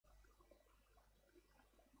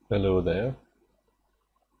Hello there.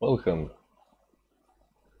 Welcome.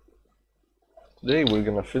 Today we're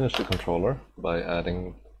gonna finish the controller by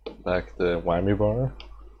adding back the whammy bar.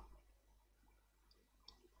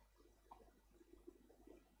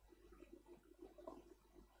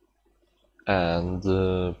 And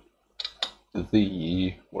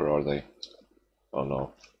where are they? Oh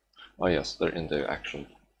no. Oh yes, they're in the actual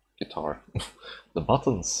guitar. The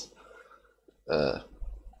buttons.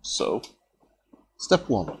 So, step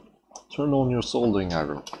 1. Turn on your soldering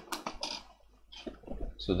iron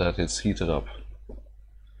so that it's heated up.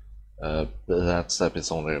 That step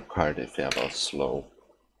is only required if you have a slow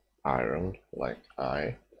iron, like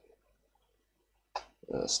I.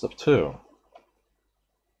 Step 2.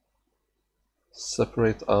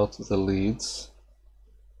 Separate out the leads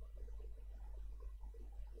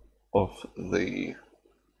of the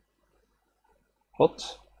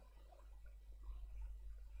pot.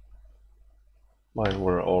 Mine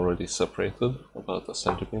were already separated, about a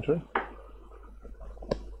centimeter.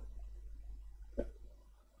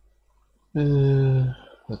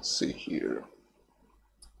 Let's see here.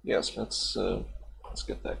 Yes, let's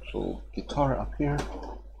get the actual guitar up here.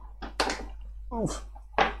 Oof.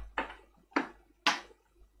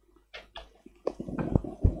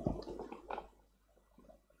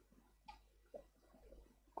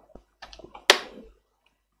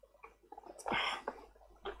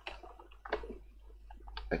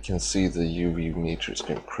 I can see the UV meter is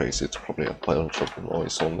going crazy. It's probably a bunch of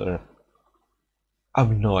noise on there. I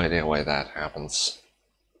have no idea why that happens.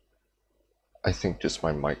 I think just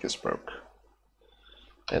my mic is broke.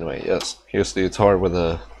 Anyway, yes, here's the guitar with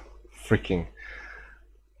a freaking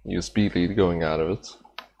USB lead going out of it.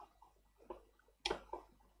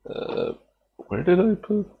 Where did I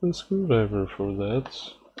put the screwdriver for that?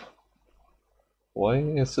 Why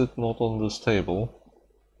is it not on this table?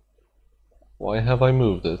 Why have I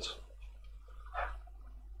moved it?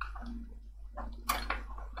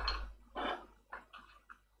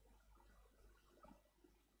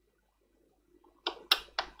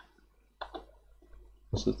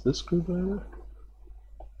 Was it this screwdriver?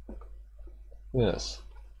 Yes.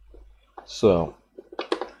 So,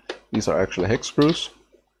 these are actually hex screws,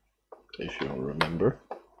 if you remember,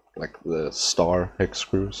 like the star hex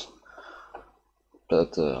screws.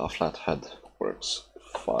 But a flathead works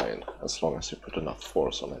fine as long as you put enough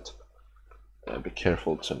force on it. Be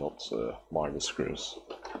careful to not mar the screws.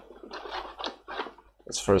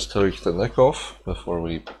 Let's first take the neck off before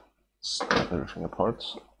we snap everything apart.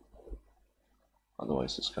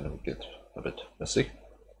 Otherwise it's gonna get a bit messy.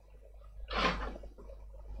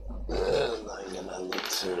 And I'm gonna need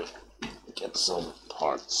to get some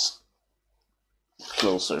parts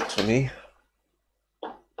closer to me.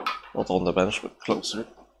 Not on the bench, but closer.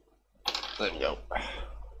 There we go.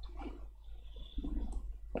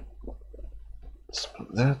 Let's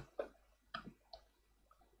put that.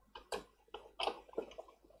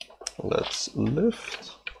 Let's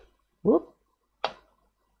lift. Whoop.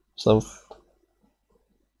 Some.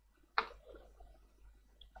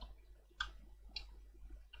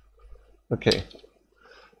 Okay.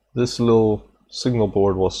 This little signal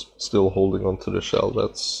board was still holding onto the shell.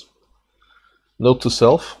 That's note to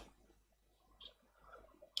self.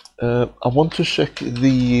 I want to check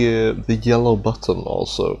the yellow button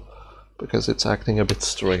also, because it's acting a bit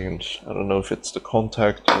strange. I don't know if it's the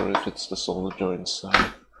contact or if it's the solder joint, so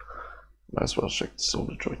might as well check the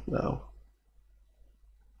solder joint now.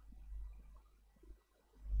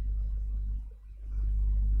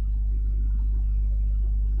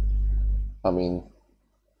 I mean,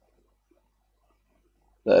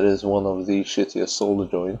 that is one of the shittiest solder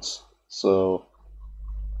joints, so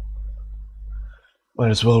might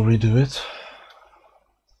as well redo it.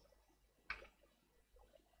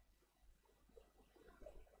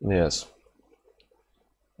 Yes.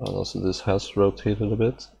 And also this has rotated a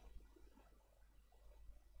bit.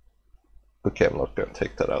 Okay, I'm not gonna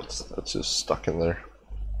take that out. That's just stuck in there.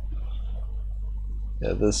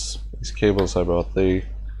 Yeah, these cables I brought, they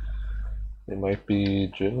might be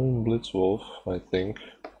genuine Blitzwolf, I think.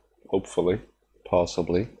 Hopefully.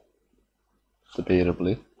 Possibly.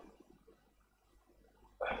 Debatably.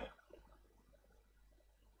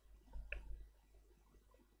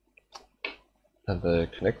 And the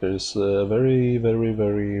connector is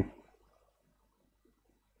very,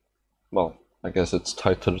 well, I guess it's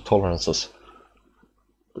tight to the tolerances.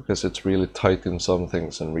 Because it's really tight in some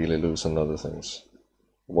things and really loose in other things.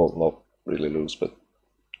 Well, not really loose, but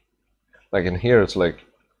like in here it's like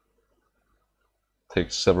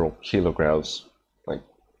takes several kilograms, like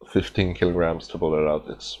 15 kilograms to pull it out.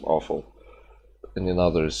 It's awful. And in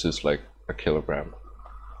others it's like a kilogram.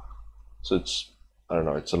 So it's I don't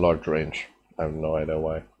know, it's a large range. I have no idea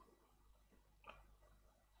why.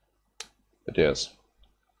 But yes.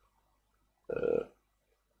 I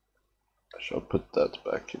shall put that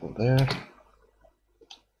back in there.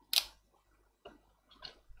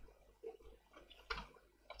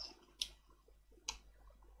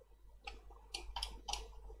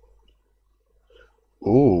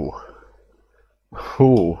 Ooh.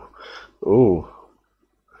 Ooh. Ooh.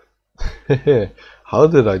 How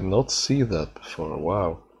did I not see that before?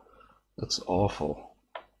 Wow. That's awful.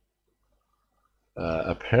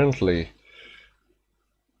 Apparently,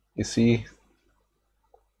 you see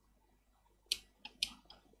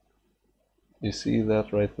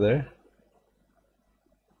that right there?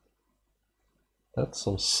 That's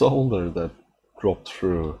some solder that dropped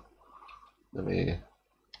through. Let me...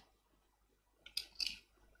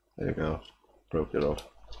 There you go. Broke it off.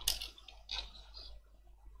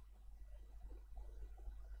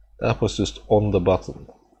 That was just on the button.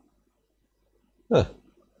 Huh.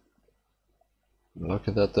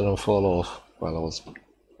 Lucky that didn't fall off while I was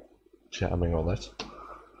jamming on it.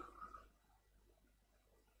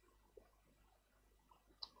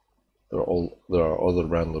 There are other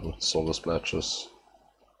random solder splotches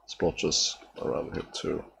around here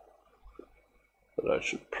too that I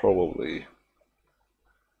should probably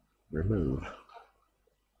remove.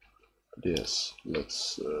 But yes,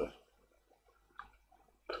 let's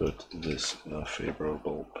put this in a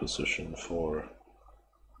favorable position for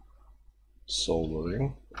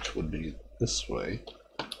soldering, which would be this way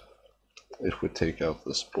if we take out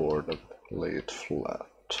this board and lay it flat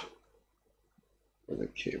with a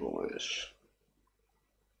cable-ish.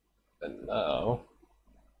 And now,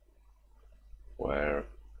 where?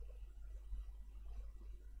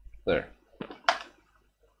 There.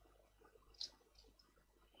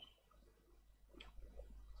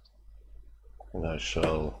 And I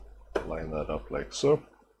shall line that up like so,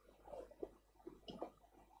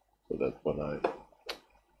 so that when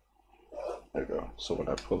there you go, so when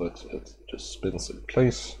I pull it, it just spins in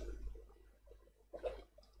place.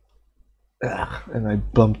 And I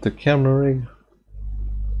bumped the camera rig.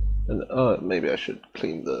 And maybe I should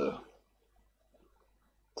clean the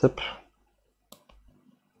tip.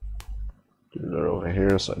 Do that over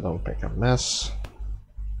here so I don't make a mess.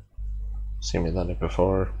 Seen me done it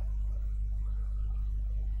before.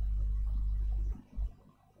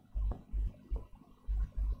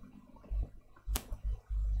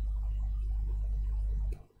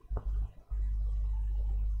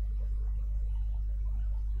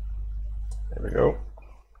 There we go.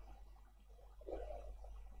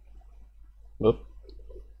 Oop.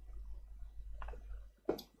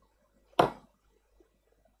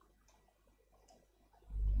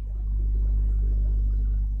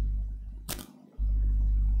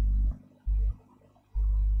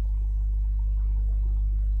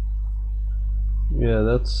 Yeah,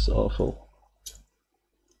 that's awful.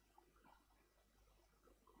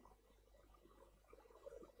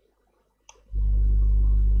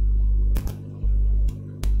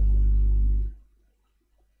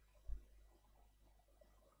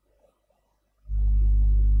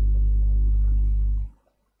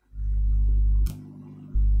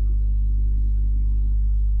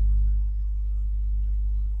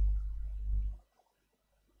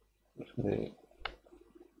 Let me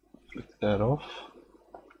flick that off.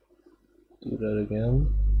 Do that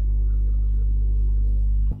again.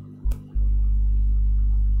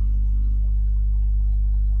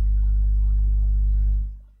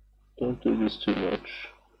 Don't do this too much.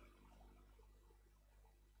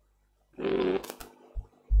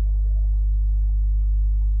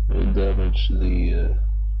 It'll damage the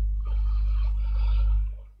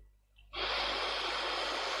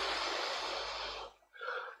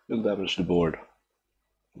it'll damage the board,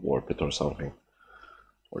 warp it or something,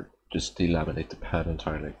 or just delaminate the pad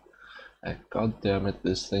entirely. And god damn it,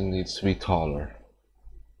 this thing needs to be taller,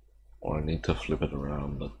 or I need to flip it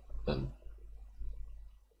around, but then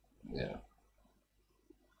yeah,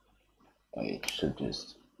 I should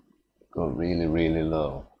just go really, really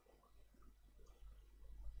low.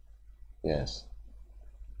 Yes,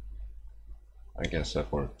 I guess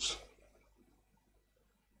that works.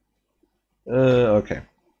 Okay.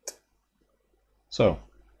 So,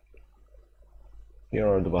 here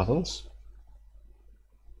are the buttons.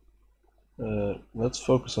 Let's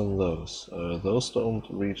focus on those. Those don't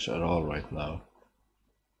reach at all right now.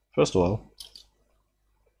 First of all,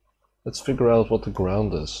 let's figure out what the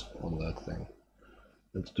ground is on that thing.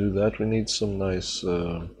 And to do that, we need some nice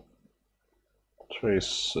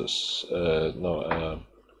traces.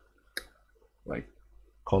 Like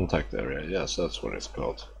contact area. Yes, that's what it's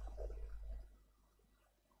called.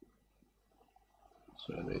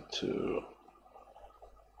 So I need to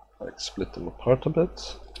like split them apart a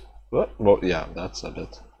bit. Well, yeah, that's a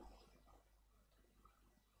bit.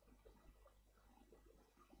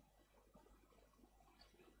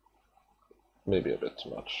 Maybe a bit too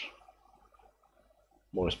much.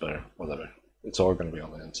 More is better, whatever. It's all gonna be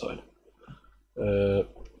on the inside.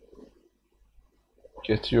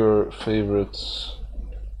 Get your favorite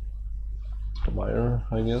wire,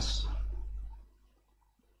 I guess.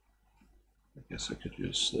 I guess I could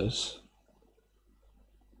use this.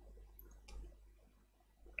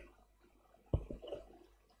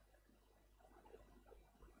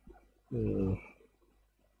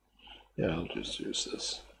 Yeah, I'll just use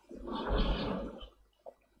this.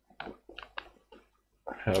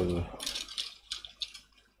 I have.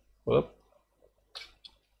 Whoop.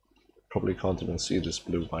 Probably can't even see this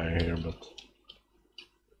blue wire here, but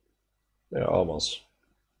yeah, almost.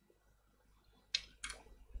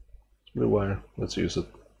 Blue wire, let's use it.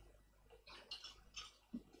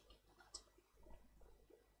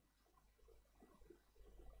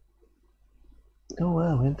 Oh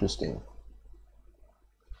wow, interesting.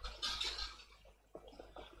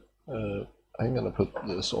 I'm gonna put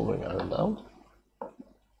the soldering iron down.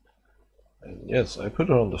 And yes, I put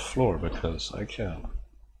it on the floor because I can.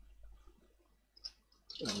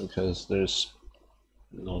 Because there's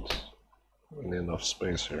not really enough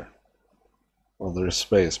space here. Well, there's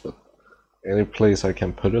space, but any place I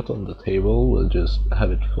can put it on the table will just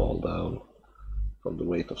have it fall down from the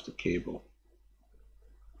weight of the cable.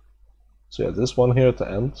 So yeah, this one here at the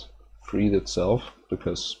end freed itself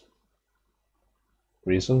because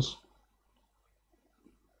reasons.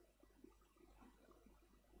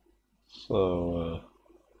 So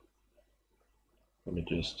let me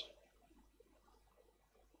just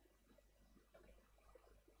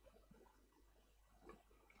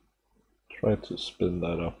try to spin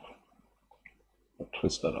that up. Or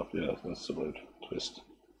twist that up, yeah, that's the word, twist.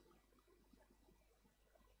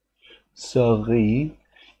 Sorry,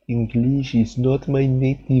 English is not my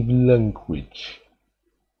native language.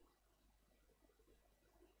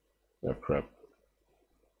 Oh crap.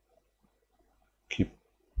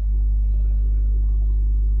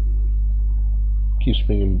 Keeps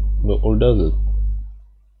springing, or does it?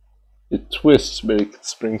 It twists, but it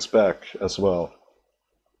springs back as well.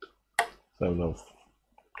 I have no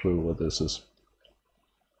clue what this is.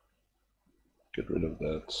 Get rid of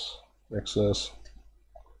that excess.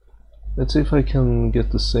 Let's see if I can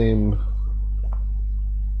get the same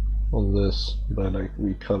on this by like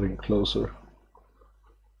recutting closer.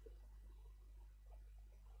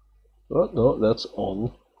 Oh no, that's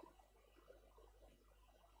on.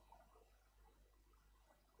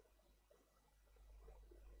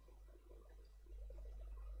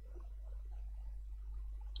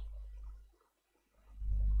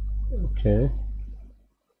 Okay.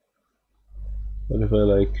 What if I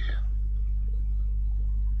like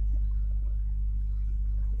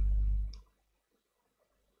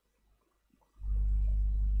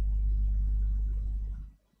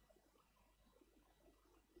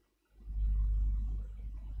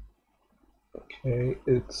okay,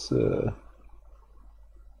 it's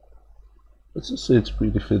let's just say it's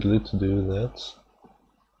pretty fiddly to do that.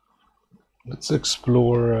 Let's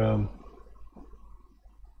explore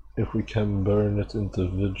if we can burn it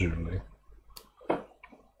individually.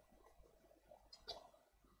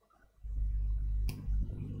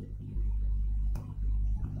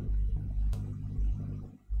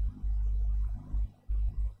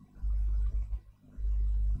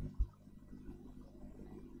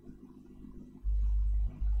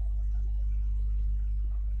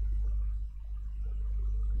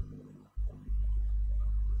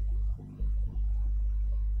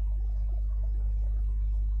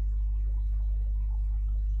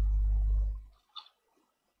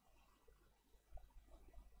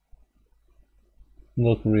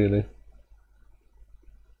 Not really.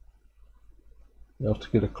 You have to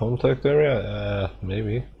get a contact area?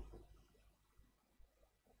 Maybe.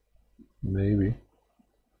 Maybe.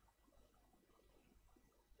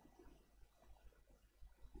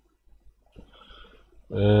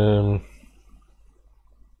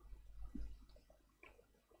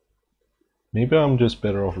 Maybe I'm just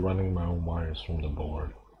better off running my own wires from the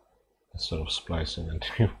board instead of splicing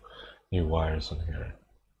into new wires in here.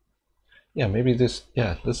 Yeah, maybe this.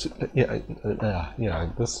 Yeah, this. Yeah.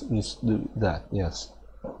 This is do that. Yes.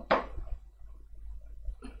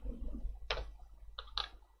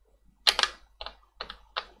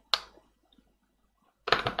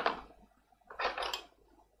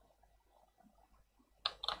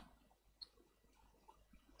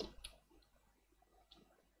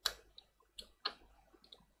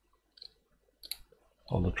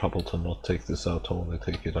 On the trouble to not take this out, to only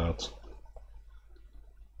take it out.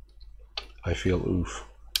 I feel oof.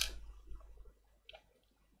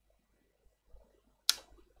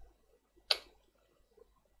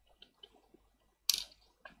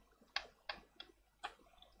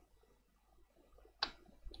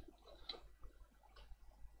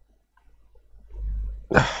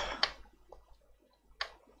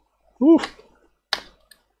 Oof.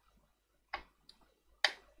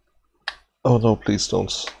 Oh no, please don't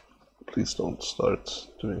start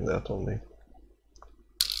doing that on me.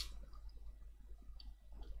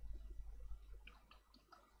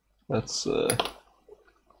 Let's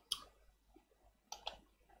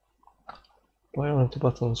why aren't the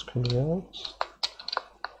buttons coming out?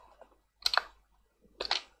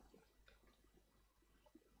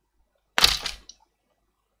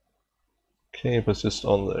 Okay, but it's just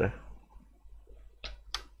on there.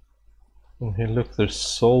 And here, look, there's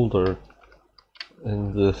solder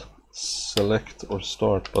in the select or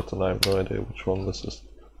start button. I have no idea which one this is.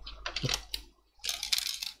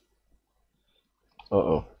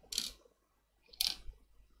 Uh-oh.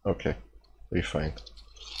 Okay, we're fine.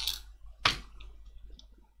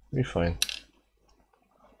 We're fine.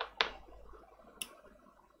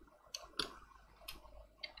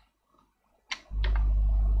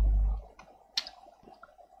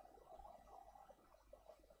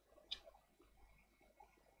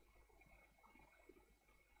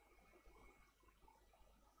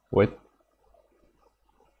 Wait.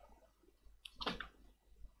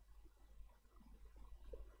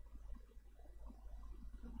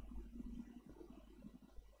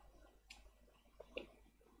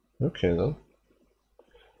 Okay then.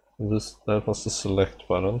 That was the select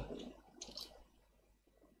button.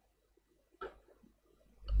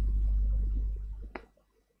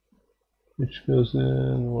 Which goes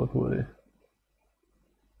in what way?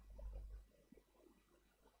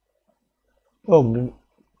 Oh,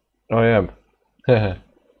 I am.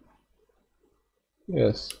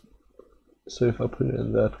 Yes. So if I put it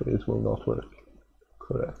in that way, it will not work.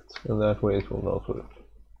 Correct. And that way, it will not work.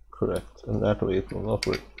 Correct. And that way, it will not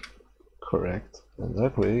work. Correct. And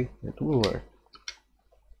that way, it will work.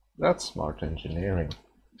 That's smart engineering.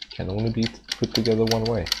 Can only be put together one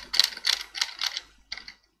way.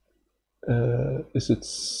 Is it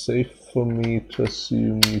safe for me to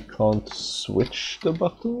assume you can't switch the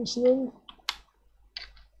buttons then?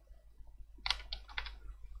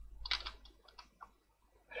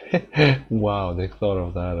 Wow, they thought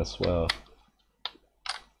of that as well.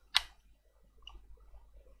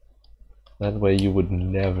 That way you would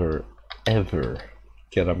never, ever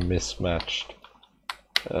get a mismatched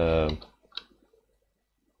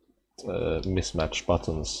mismatched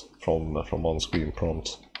buttons from on-screen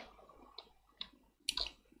prompts.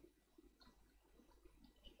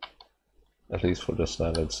 At least for the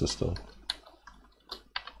standard system.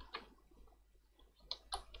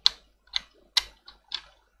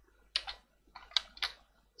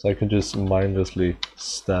 So I can just mindlessly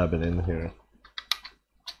stab it in here.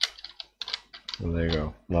 And there you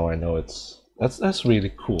go. Now I know that's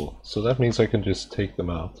really cool. So that means I can just take them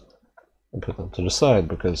out and put them to the side,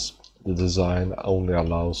 because the design only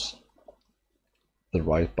allows the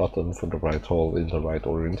right button for the right hole in the right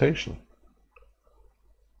orientation.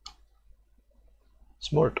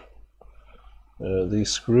 Smart. These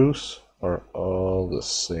screws are all the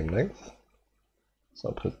same length, so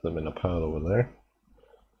I'll put them in a pile over there.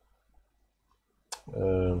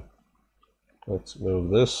 Let's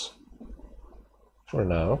move this for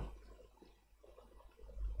now,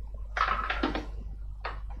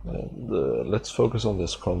 and let's focus on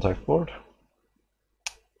this contact board.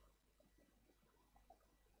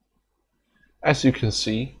 As you can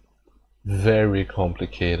see, very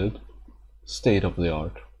complicated, state of the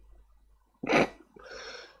art.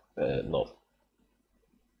 No.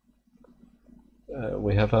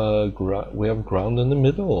 We have ground in the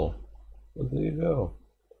middle. Well, there you go.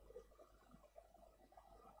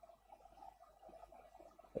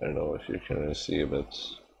 I don't know if you can really see, but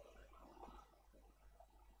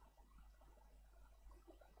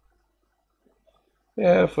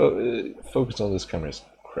yeah, focus on this camera is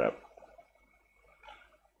crap.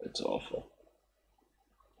 It's awful.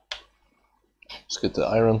 Let's get the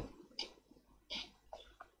iron.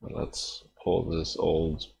 And let's pull this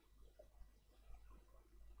old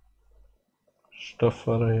stuff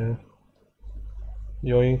out of here.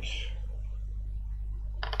 Yoink.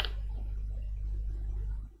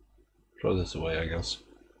 Throw this away, I guess.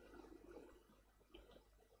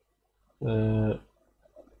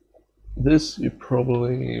 This you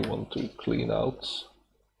probably want to clean out.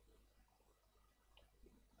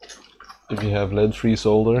 If you have lead-free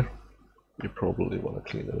solder, you probably want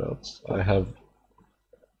to clean it out. I have,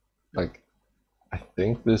 like, I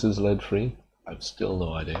think this is lead free. I've still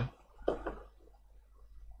no idea.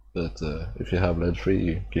 But if you have lead free,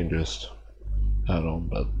 you can just add on,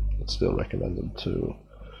 but it's still recommended to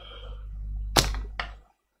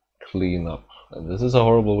clean up. And this is a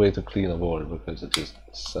horrible way to clean a board because it just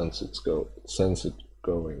sends it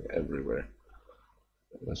going everywhere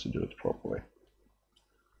unless you do it properly,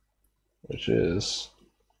 which is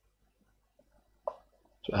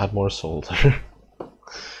to add more solder.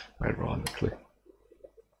 Ironically,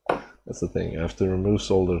 that's the thing, you have to remove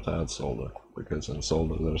solder to add solder, because in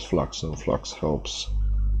solder there's flux, and flux helps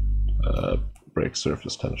break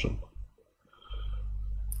surface tension.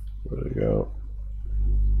 There we go.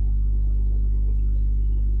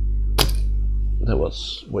 That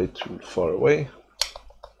was way too far away.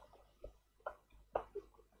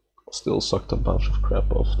 Still sucked a bunch of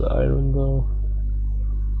crap off the iron though.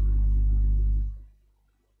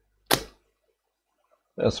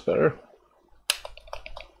 That's better.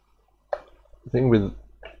 The thing with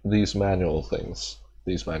these manual things,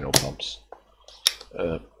 these manual pumps,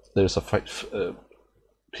 there's a fight.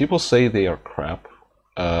 People say they are crap.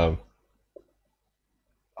 I'm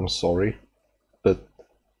sorry, but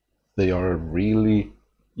they are a really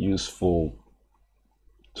useful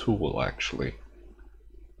tool actually.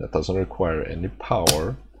 That doesn't require any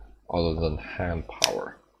power other than hand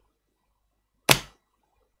power.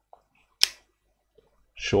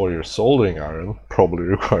 Sure, your soldering iron probably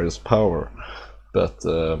requires power, but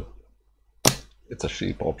it's a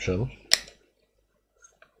cheap option.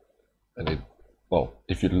 And well,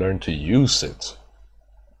 if you learn to use it,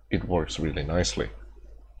 it works really nicely.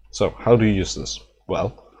 So, how do you use this?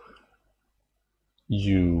 Well,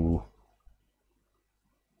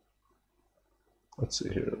 let's see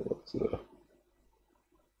here.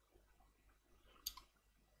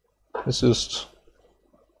 It's just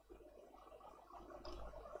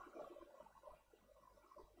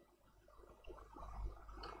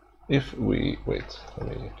if we wait. Let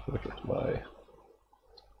me look at my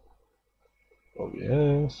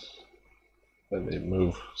OBS. Let me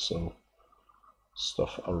move some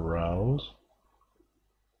stuff around.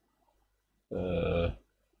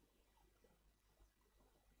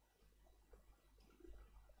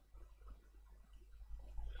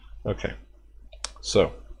 Okay,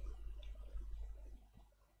 so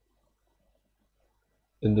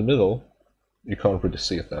in the middle, you can't really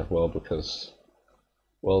see it that well because,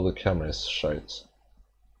 well, the camera is shite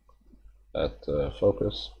at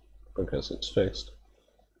focus because it's fixed.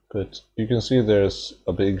 But you can see there's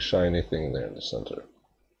a big shiny thing there in the center.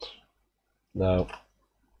 Now,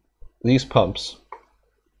 these pumps,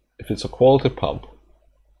 if it's a quality pump,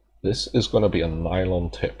 this is going to be a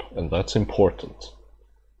nylon tip, and that's important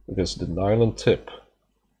because the nylon tip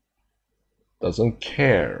doesn't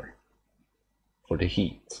care for the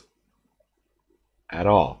heat at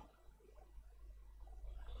all.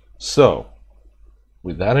 So,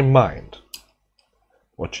 with that in mind,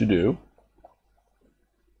 what you do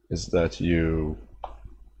is that you,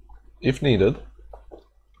 if needed,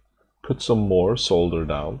 put some more solder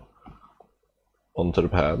down onto the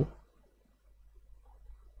pad,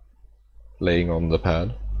 laying on the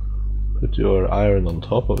pad, put your iron on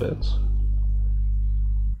top of it,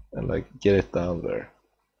 and like get it down there.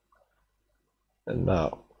 And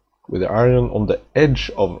now, with the iron on the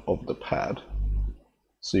edge of the pad,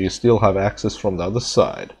 so you still have access from the other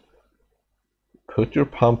side, put your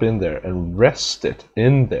pump in there and rest it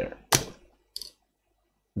in there.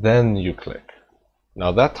 Then you click.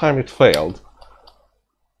 Now that time it failed,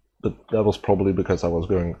 but that was probably because I was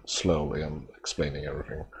going slowly and explaining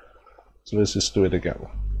everything. So let's just do it again.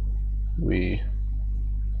 We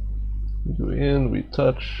go in, we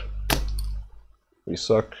touch, we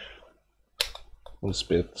suck, we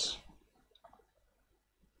spit,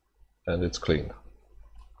 and it's clean.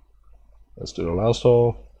 Let's do the last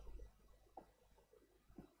hole.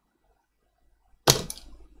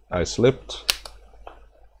 I slipped.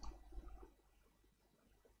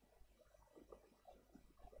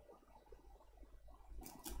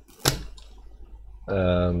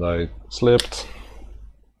 And I slipped.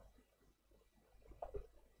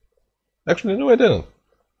 Actually, no, I didn't.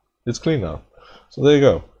 It's clean now. So there you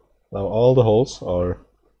go. Now all the holes are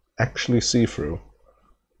actually see-through.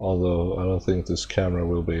 Although I don't think this camera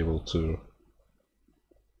will be able to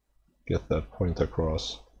get that point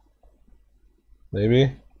across.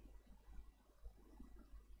 Maybe?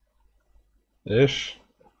 Ish?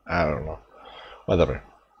 I don't know. Whatever.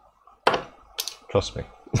 Trust me.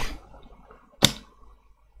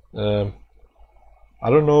 I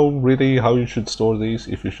don't know really how you should store these,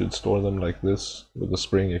 if you should store them like this, with the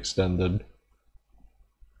spring extended.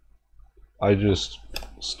 I just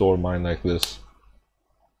store mine like this,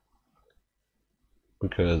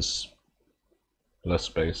 because less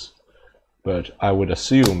space. But I would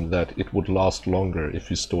assume that it would last longer if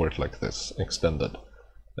you store it like this, extended.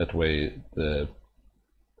 That way the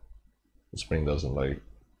spring doesn't like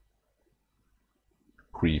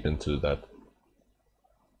creep into that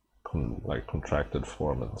contracted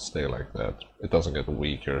form and stay like that. It doesn't get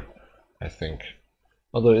weaker, I think.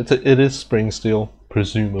 Although it is spring steel,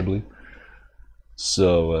 presumably.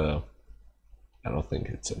 So I don't think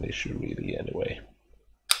it's an issue really anyway.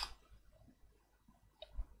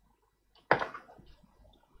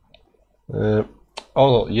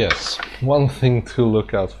 Oh yes, one thing to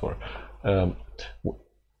look out for.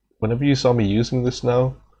 Whenever you saw me using this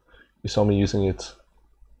now, you saw me using it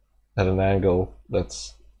at an angle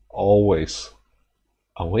that's always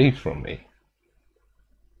away from me.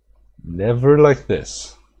 Never like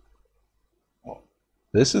this.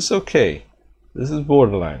 This is okay. This is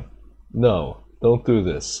borderline. No, don't do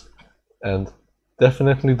this. And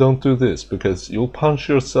definitely don't do this, because you'll punch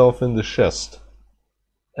yourself in the chest.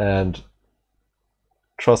 And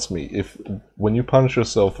trust me, when you punch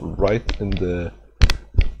yourself right in the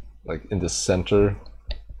center,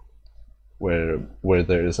 where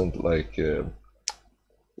there isn't like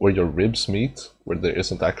where your ribs meet, where there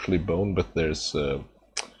isn't actually bone, but there's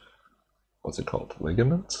what's it called,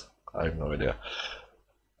 ligament? I have no idea.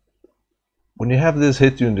 When you have this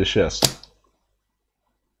hit you in the chest,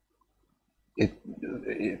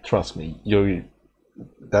 trust me,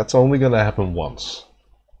 that's only gonna happen once.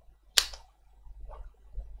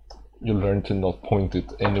 You learn to not point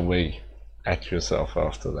it anyway at yourself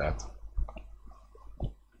after that.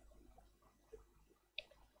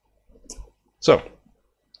 So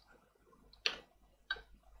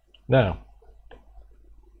now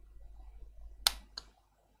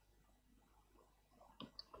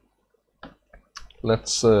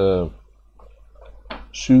let's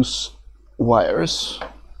choose wires.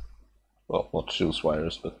 Well, not choose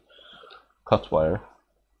wires, but cut wire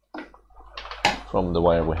from the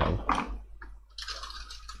wire we have,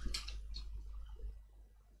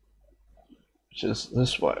 which is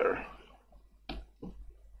this wire.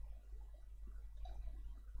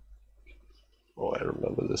 Oh, I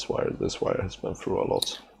remember this wire. This wire has been through a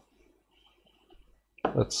lot.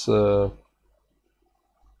 Let's how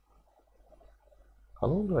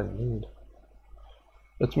long do I need?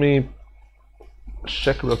 Let me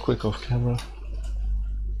check real quick off camera.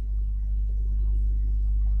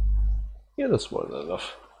 Yeah, that's more than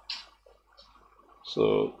enough.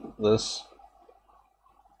 So this,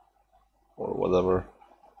 or whatever,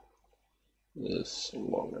 is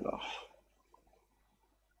long enough.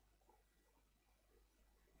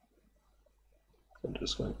 I'm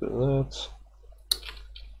just going to do that.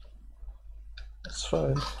 That's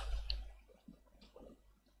fine.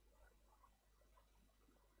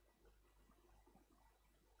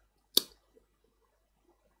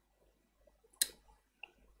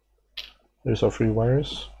 There's our 3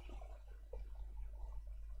 wires.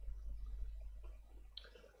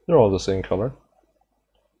 They're all the same color,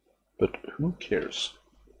 but who cares?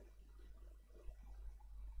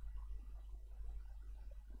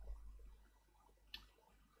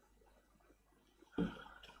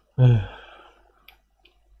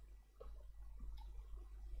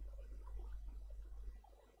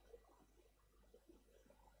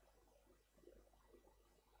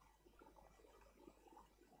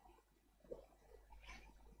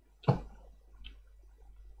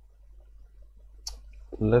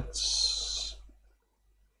 Let's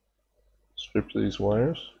strip these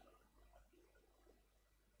wires.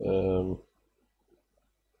 Do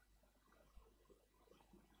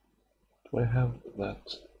I have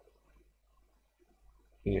that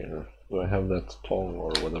here? Do I have that tongue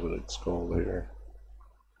or whatever it's called here?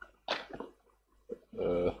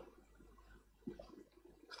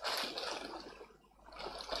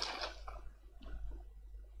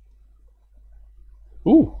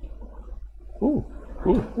 Ooh! Ooh!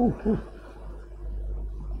 Ooh! Ooh! Ooh!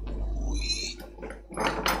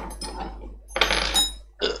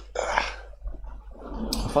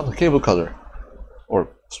 I found a cable cutter. Or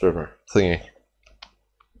stripper thingy.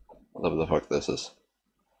 Whatever the fuck this is.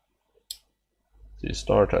 So you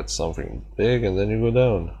start at something big and then you go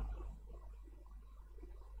down.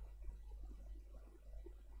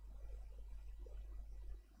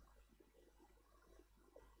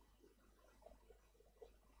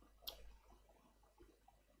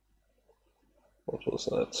 What was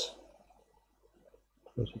that?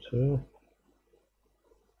 22?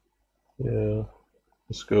 Yeah.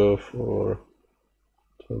 Let's go for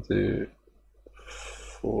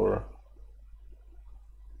 24.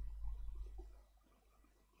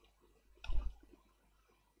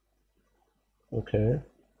 Okay.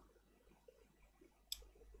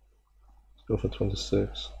 Let's go for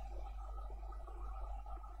 26.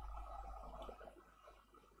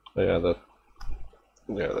 Oh, yeah,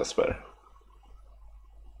 that's better.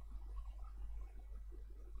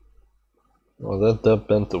 Well, that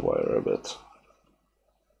bent the wire a bit.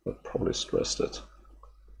 That probably stressed it.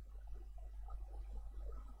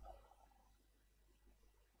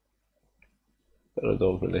 But I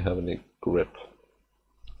don't really have any grip.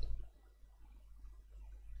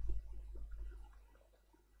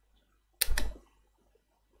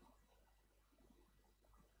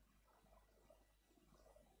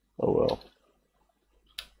 Oh well.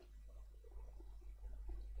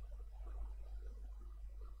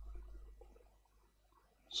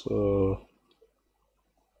 So,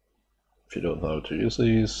 if you don't know how to use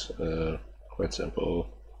these, quite simple.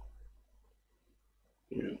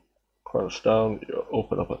 You crunch down, you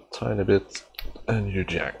open up a tiny bit, and you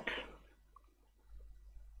jack.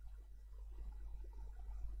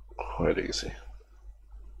 Quite easy.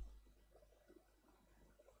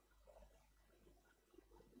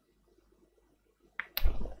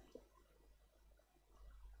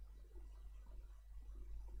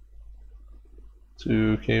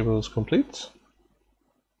 Two cables complete.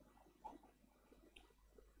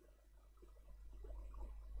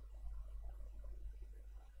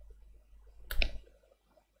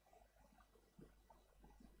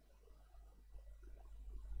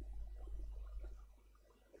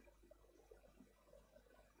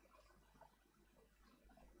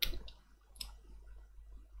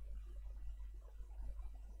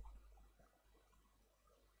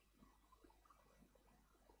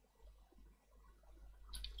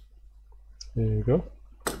 There you go.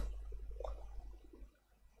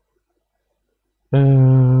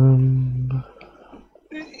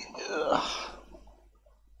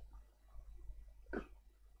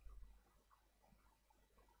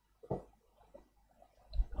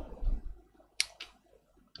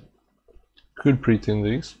 Could pre-tin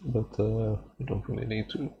these, but you don't really need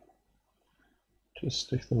to. Just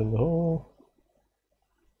stick them in the hole.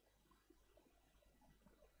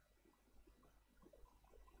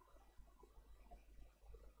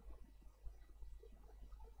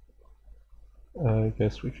 I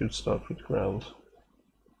guess we should start with ground.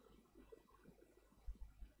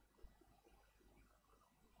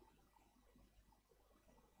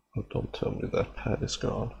 Oh, don't tell me that pad is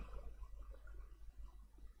gone.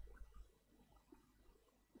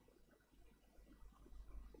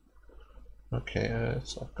 Okay,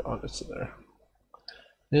 it's not gone, it's there.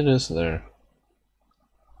 It is there.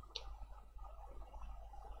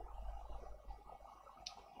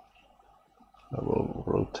 I will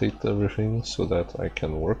rotate everything so that I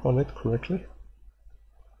can work on it correctly.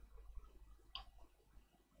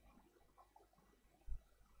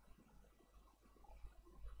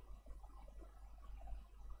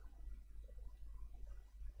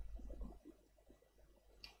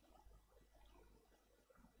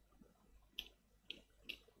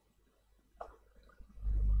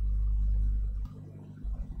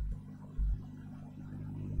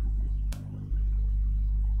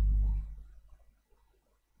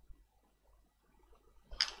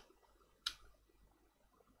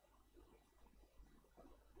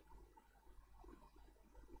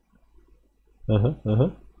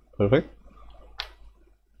 Perfect.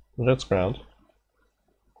 That's ground.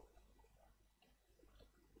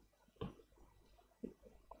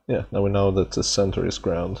 Yeah, now we know that the center is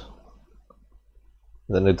ground.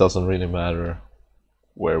 Then it doesn't really matter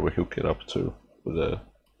where we hook it up to with the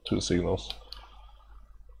two signals.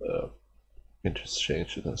 You can just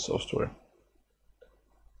change it in software.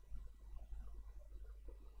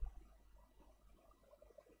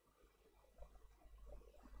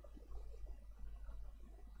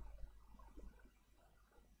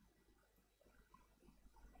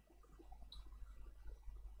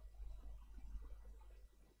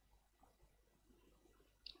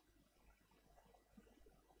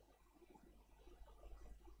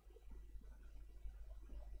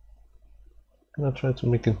 I'm gonna try to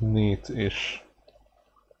make it neat-ish.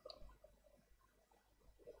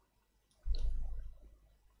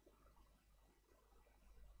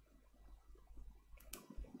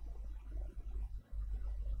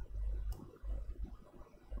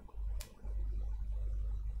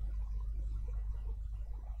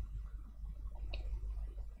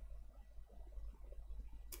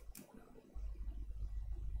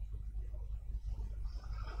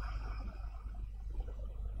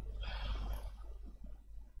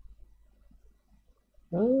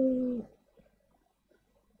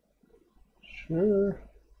 Sure,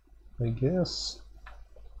 I guess.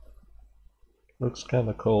 Looks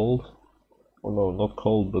kinda cold. Oh no, not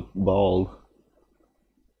cold, but bald.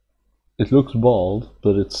 It looks bald,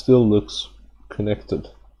 but it still looks connected.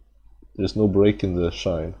 There's no break in the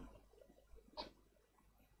shine.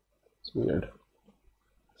 It's weird.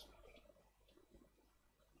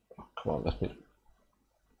 Oh, come on, let me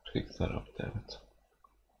pick that up, damn it.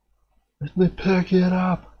 Let me pick it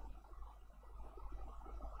up!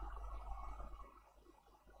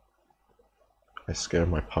 I scare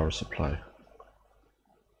my power supply.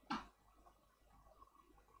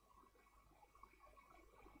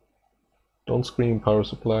 Don't scream, power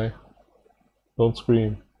supply. Don't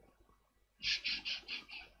scream.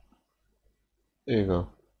 There you go.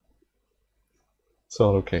 It's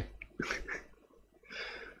all okay.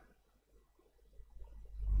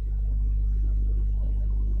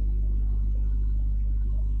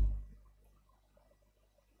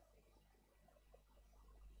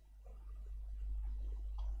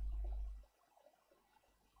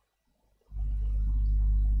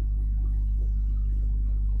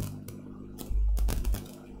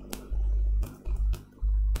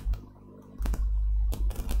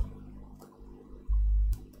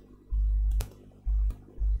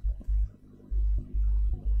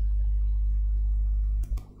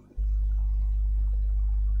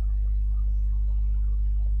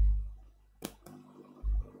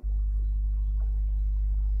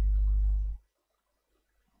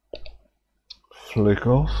 Flick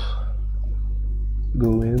off,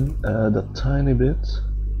 go in, add a tiny bit,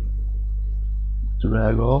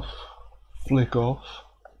 drag off, flick off,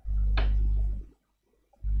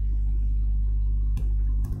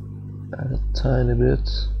 add a tiny bit,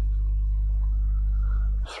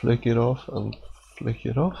 flick it off and flick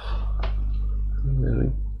it off. There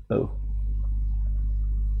we go.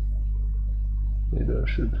 Maybe I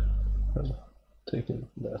should have taken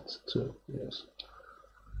that too, yes.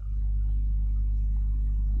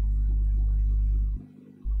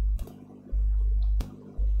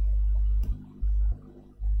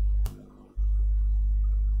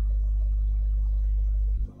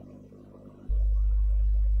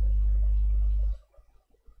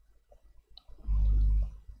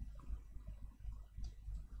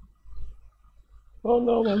 Oh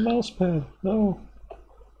no, my mouse pad, no.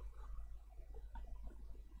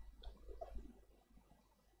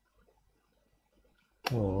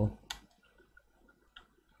 Oh.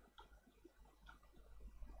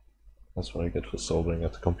 That's what I get for soldering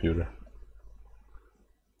at the computer.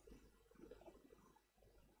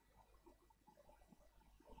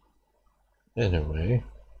 Anyway.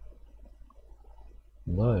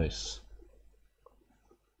 Nice.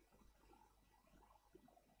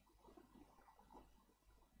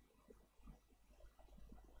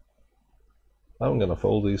 I'm gonna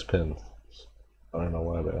fold these pins. I don't know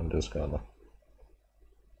why, but I'm just gonna.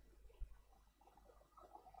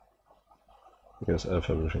 Because F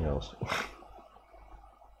everything else.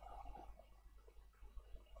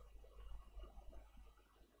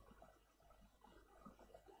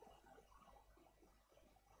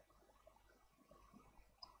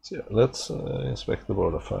 So yeah, let's inspect the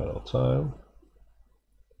board a final time.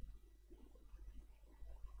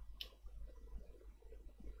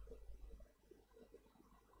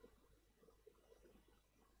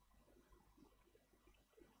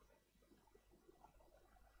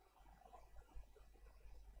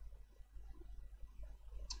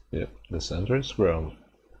 Yep, the center is ground.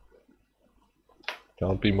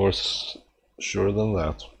 Can't be more sure than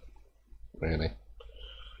that, really.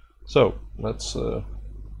 So let's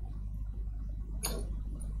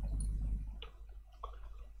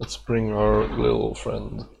bring our little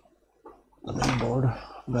friend, the main board,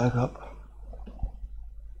 back up.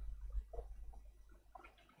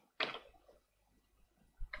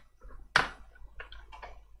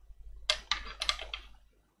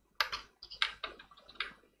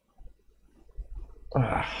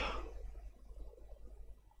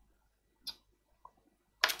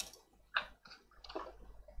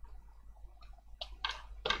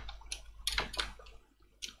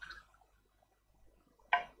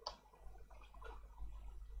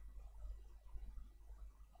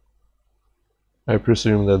 I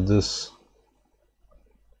presume that this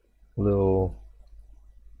little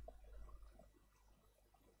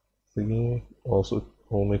thingy also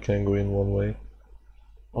only can go in one way.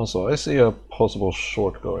 Also, I see a possible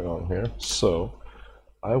short going on here, so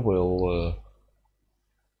I will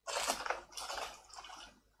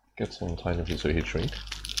get some tiny piece of heat shrink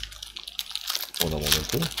when I wanted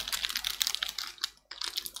to.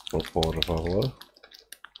 Por favor.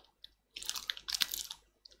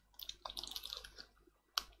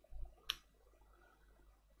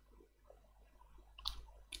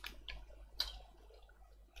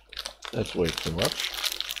 That's way too much.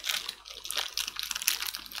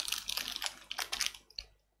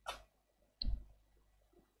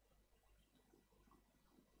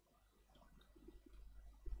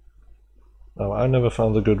 Now, I never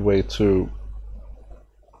found a good way to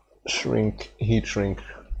heat shrink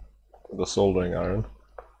the soldering iron,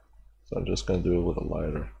 so I'm just going to do it with a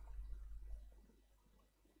lighter.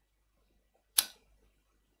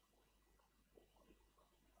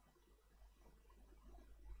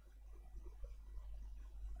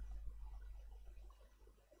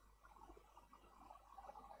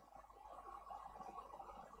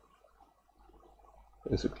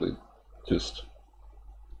 Basically just,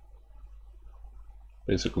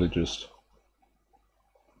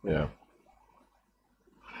 yeah.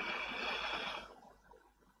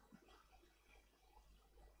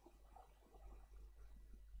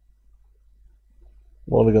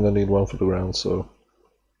 I'm only gonna need one for the ground, so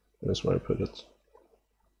that's where I put it.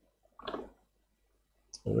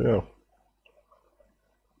 There we go.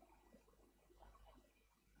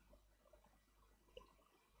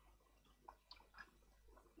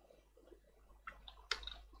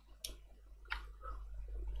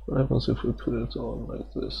 What happens if we put it on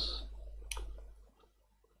like this?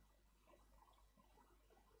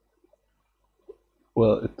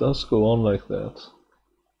 Well, it does go on like that.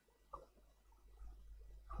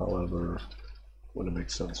 However, wouldn't make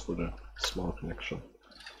sense for the small connection.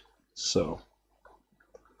 So,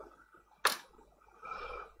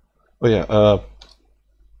 oh yeah,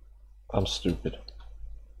 I'm stupid.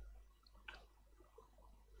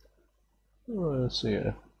 Let's see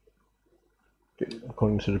here. Okay,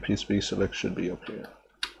 according to the ps2 select should be up here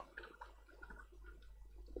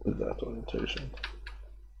with that orientation.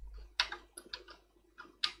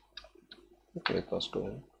 Okay, it does go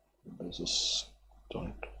in. There's a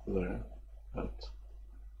start there at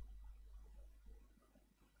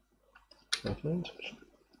that orientation.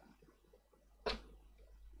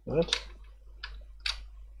 That?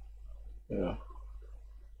 Yeah.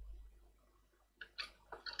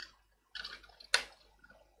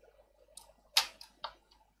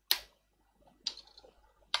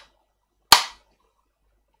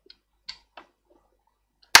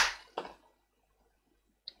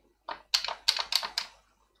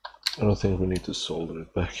 I don't think we need to solder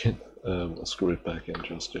it back in, screw it back in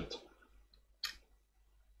just yet.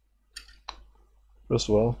 First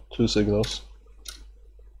of all, 2 signals.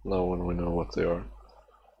 Now when we know what they are,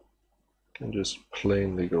 can just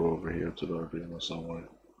plainly go over here to the Arduino somewhere.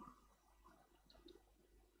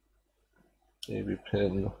 Maybe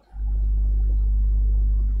pin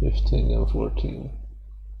 15 and 14,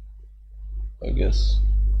 I guess.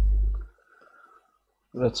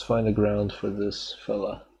 Let's find a ground for this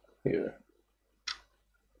fella here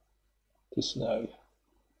to snag.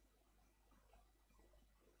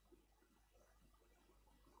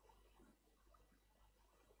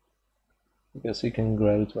 I guess he can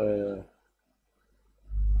grab it by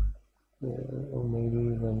or maybe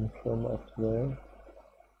even from up there.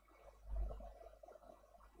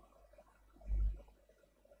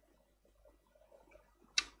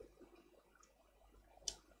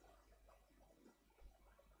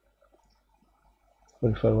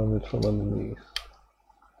 What if I run it from underneath?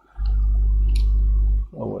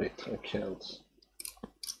 Oh wait, I can't.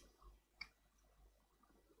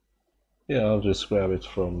 Yeah, I'll just grab it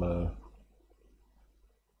from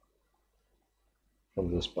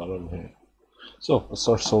this bottom here. So let's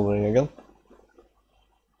start soldering again,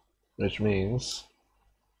 which means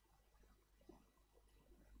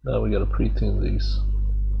now we gotta pre-tune these.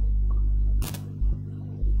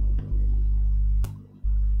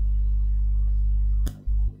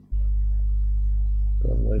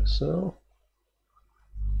 Done like so.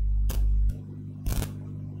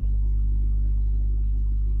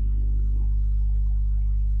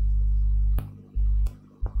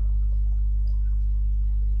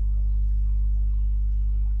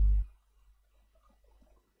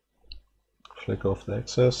 Flick off the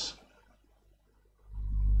excess.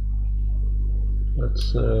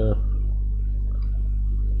 Let's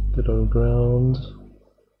get our ground.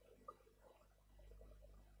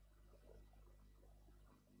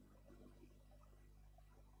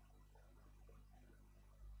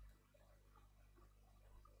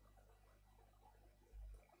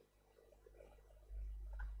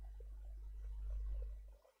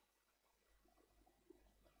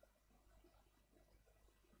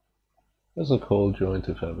 There's a cold joint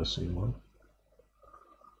if I've ever seen one.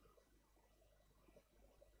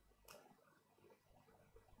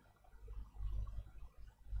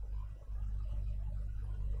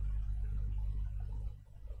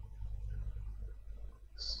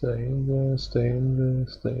 Stay in there, stay in there,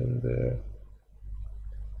 stay in there.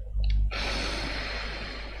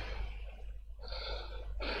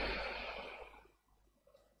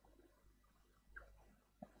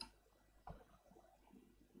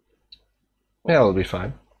 Yeah, it'll be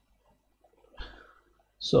fine.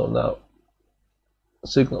 So now,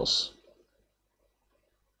 signals.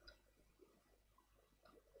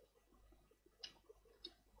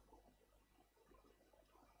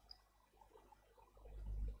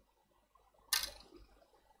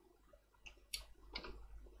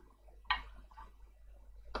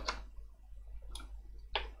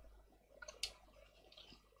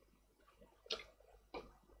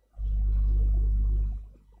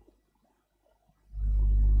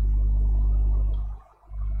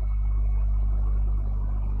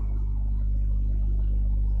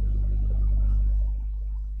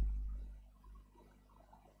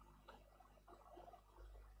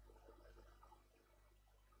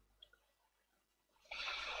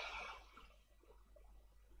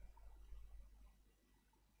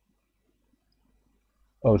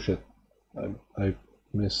 Oh shit, I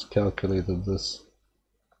miscalculated this.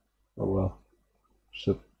 Oh well,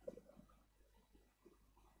 shit.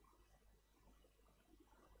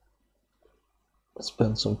 Let's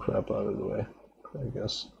bend some crap out of the way, I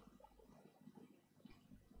guess.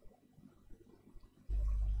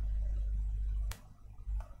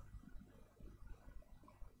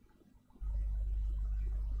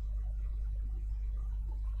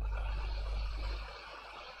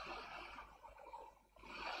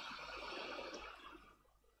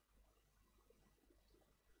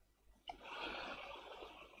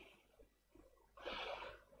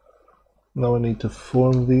 Now I need to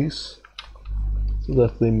form these so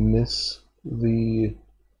that they miss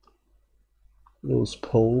those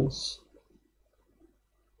poles.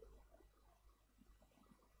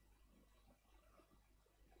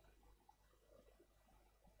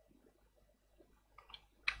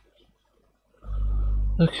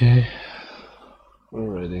 Okay,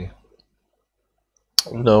 we're ready.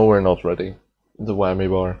 No, we're not ready. The whammy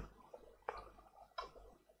bar.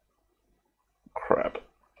 Crap.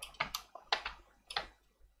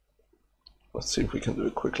 Let's see if we can do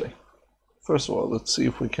it quickly. First of all, let's see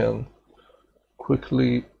if we can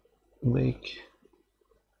quickly make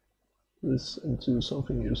this into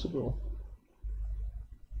something usable.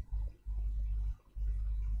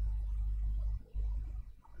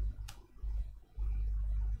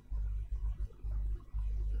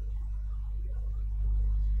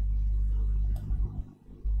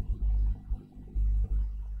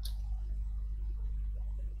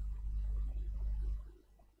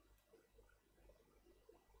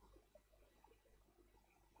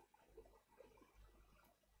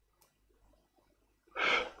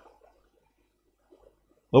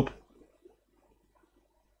 Nope.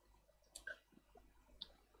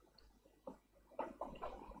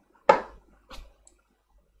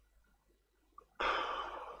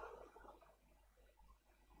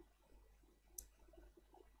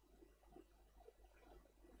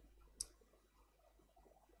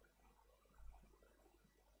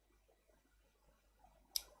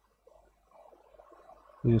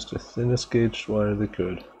 Use the thinnest gauge wire they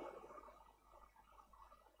could.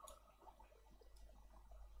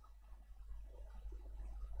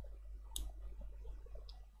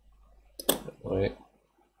 Wait,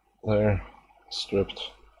 there,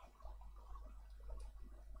 stripped.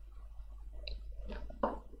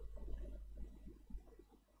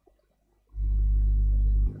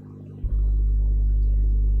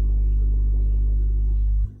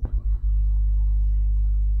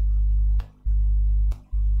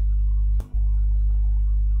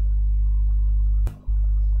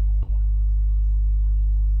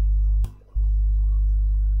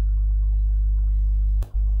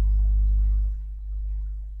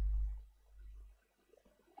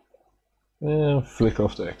 And flick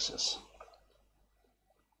off the excess.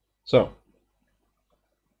 So,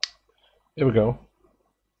 here we go.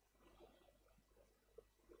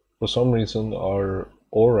 For some reason our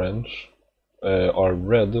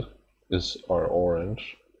red is our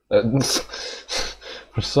orange.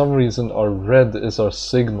 For some reason our red is our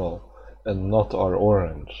signal and not our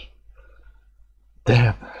orange.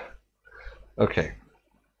 Damn. Okay.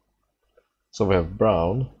 So we have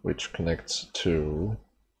brown, which connects to...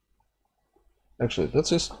 Actually, let's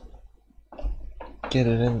just get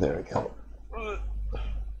it in there again,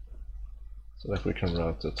 so that we can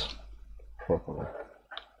route it properly.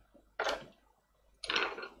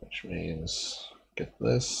 Which means get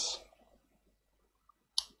this,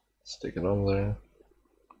 stick it on there.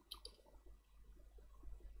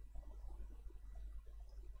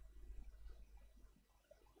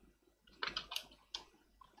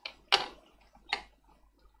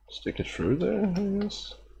 Stick it through there, I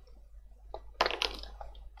guess.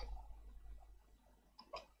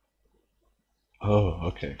 Oh,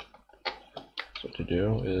 okay. So what you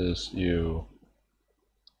do is you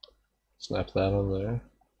snap that on there,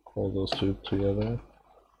 hold those two together,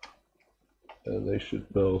 and they should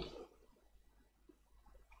both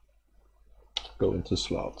go into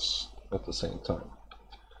slots at the same time.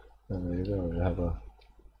 And there you go, you have a...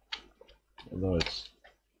 No, it's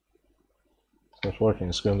not working,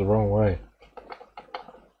 it's going the wrong way.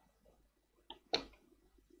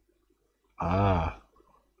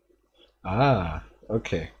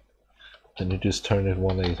 Okay. Then you just turn it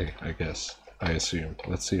 180, I guess. I assume.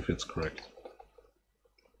 Let's see if it's correct.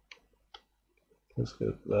 Let's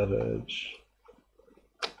get that edge,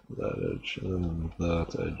 and then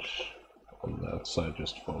that edge on that side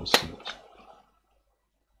just follows suit.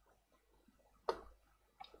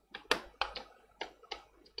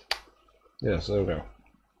 Yes, there we go.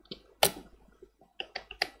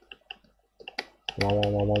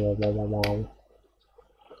 Wow.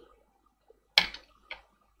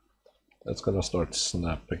 That's gonna start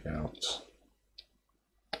snapping out.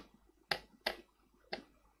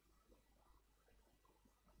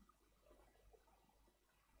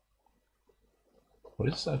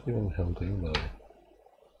 What is that even held in though?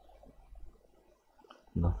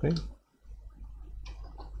 Nothing?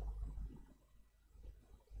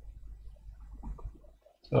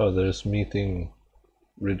 Oh, there's meeting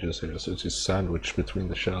ridges here, so it's just sandwiched between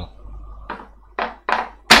the shell.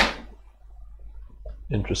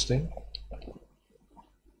 Interesting.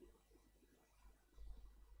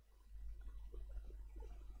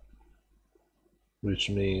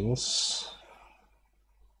 Which means...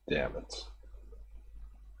 Damn it.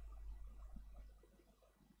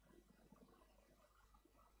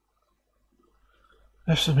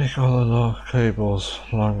 I have to make all the cables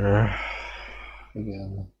longer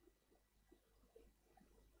again.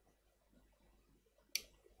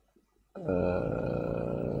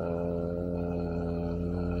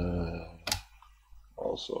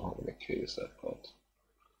 Also, how many K is that got?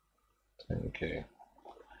 10K.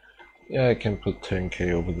 Yeah, I can put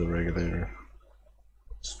 10K over the regulator.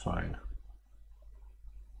 It's fine.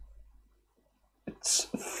 It's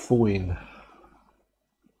fine.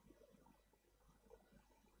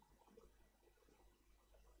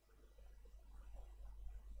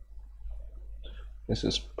 Let's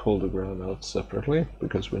just pull the ground out separately,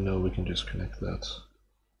 because we know we can just connect that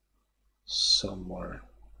somewhere.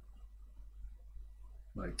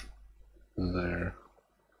 Like there.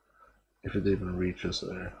 If it even reaches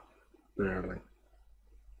there. Barely.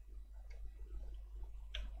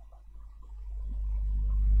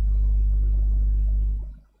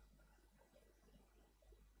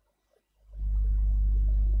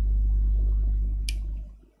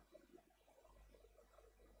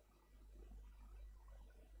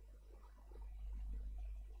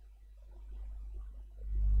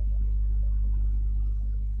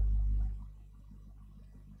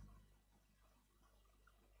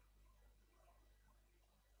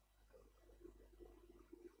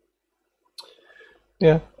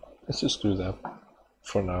 Yeah, let's just do that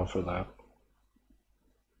for now for that.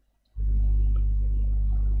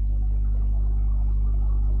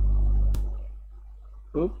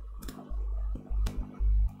 Oop.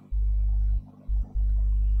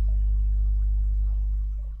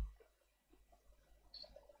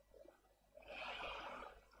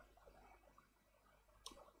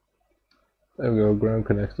 There we go, ground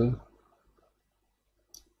connected.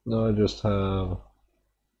 Now I just have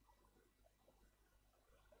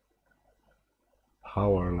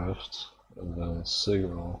power left, and then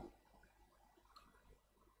signal.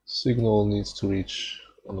 Signal needs to reach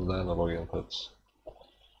one of the analog inputs.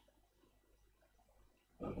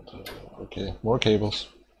 And, okay, more cables.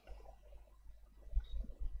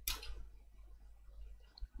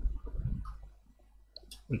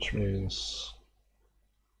 Which means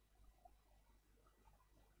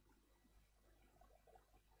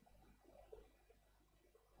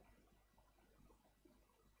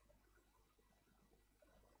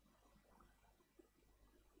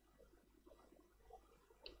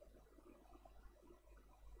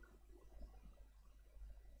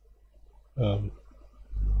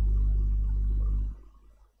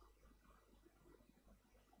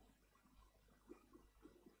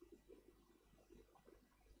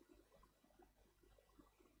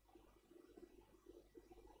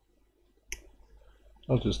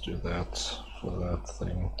I'll just do that for that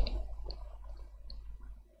thing.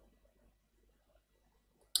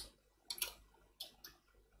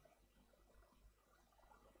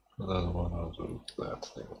 For the other one, I'll do that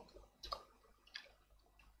thing.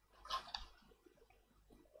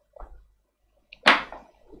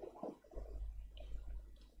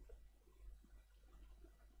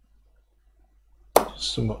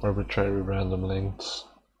 Some arbitrary random lengths.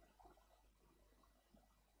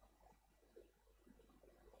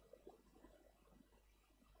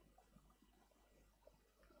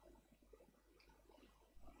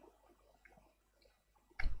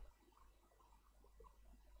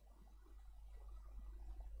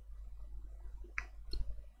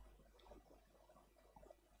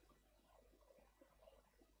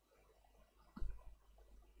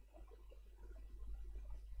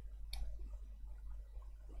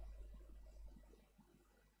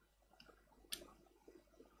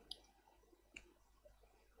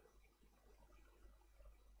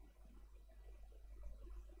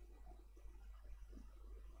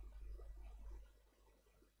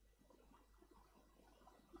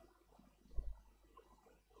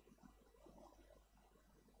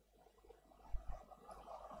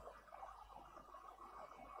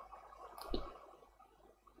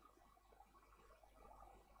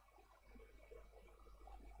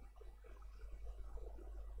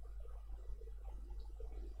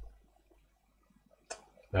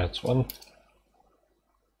 That's one.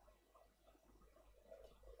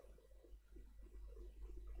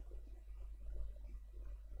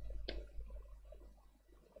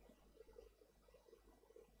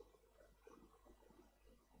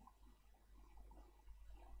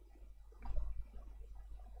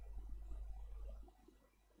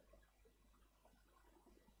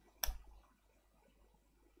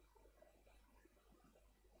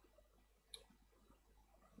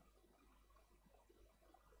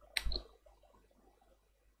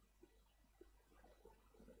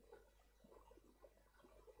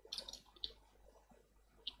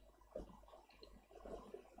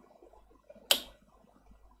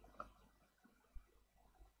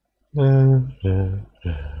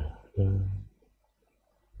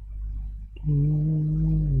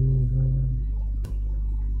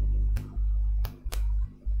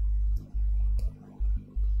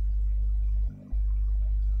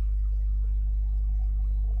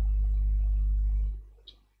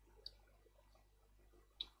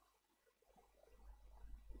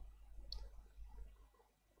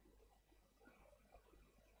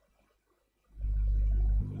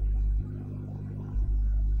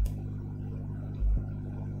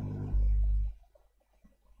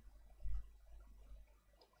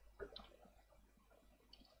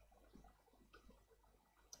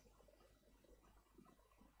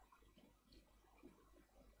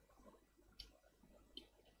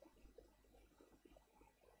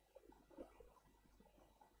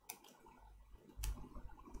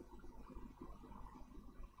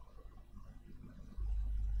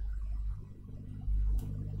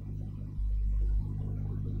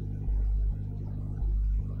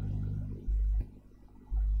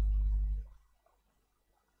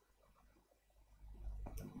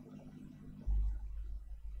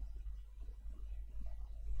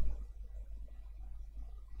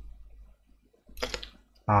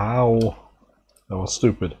 Ow! That was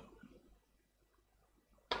stupid.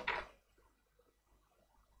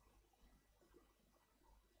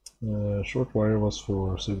 Short wire was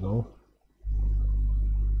for signal.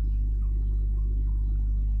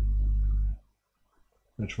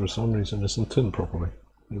 Which for some reason isn't tinned properly,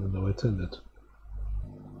 even though I tinned it.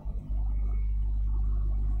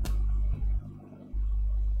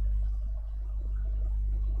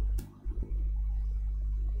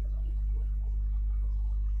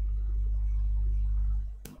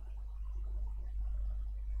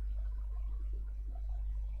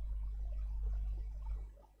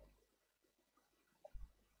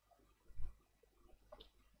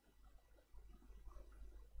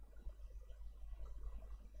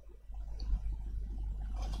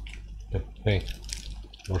 Hey,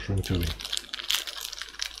 mushroom tubing.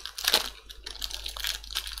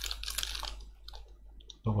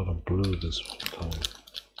 How about a blue this time?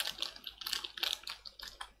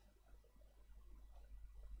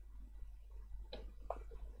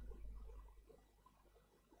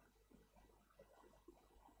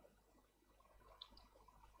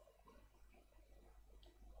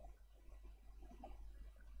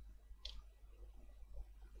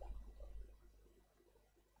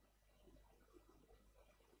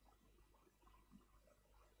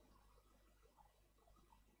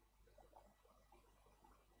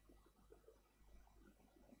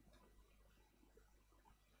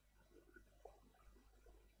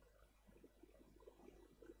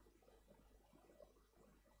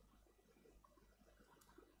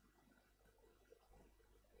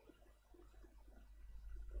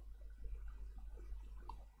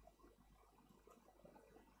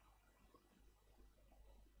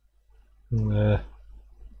 Nah.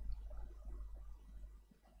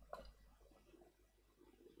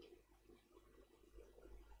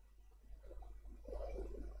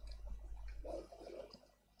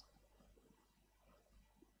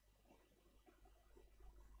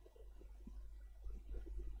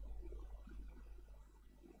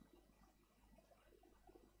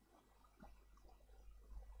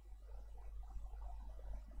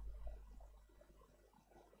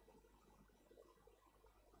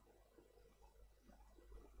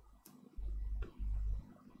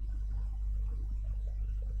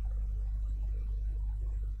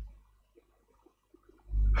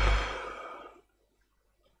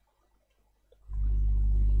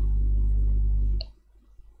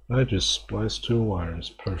 I just spliced two wires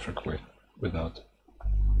perfectly without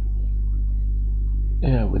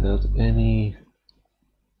any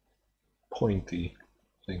pointy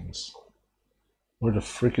things. Where the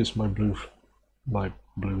frick is my blue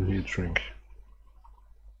heat shrink?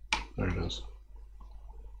 There it is.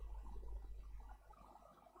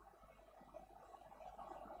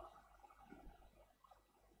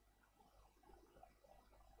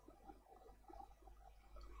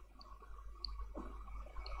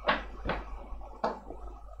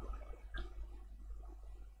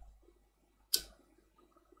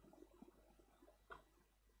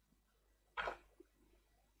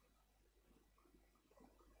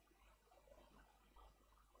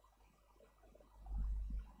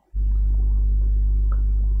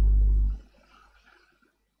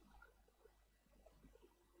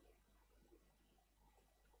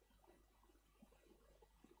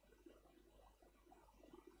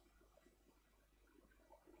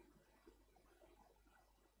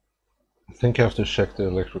 I think I have to check the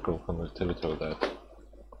electrical conductivity of that.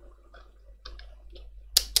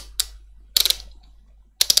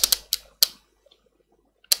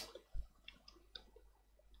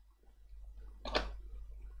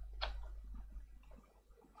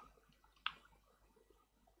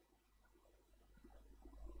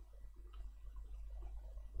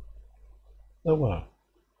 Oh wow.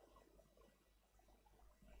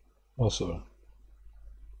 Also,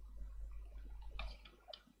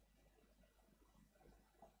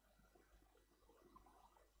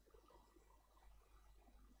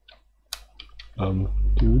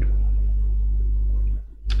 dude.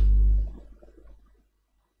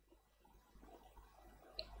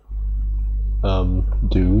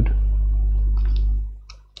 Dude.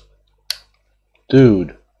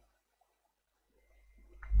 Dude.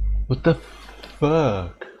 What the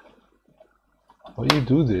fuck? Why you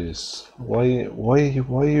do this? Why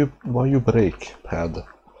you break, pad?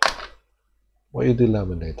 Why you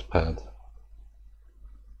delaminate, pad?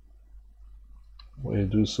 Why you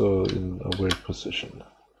do so in a weird position?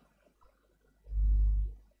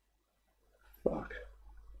 Fuck.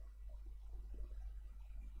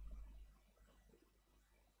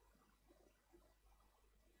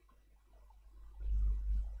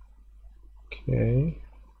 Okay.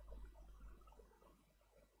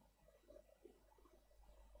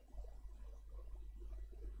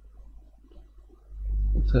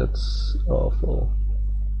 That's awful.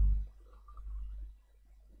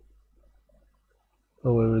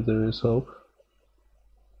 However, there is hope.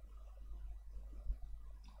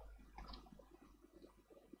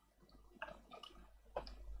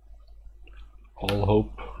 All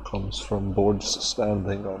hope comes from boards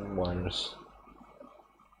standing on wires.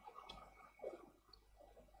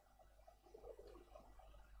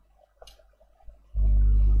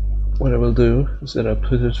 What I will do is that I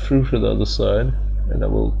put it through to the other side, and I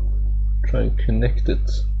will try and connect it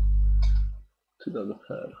to the other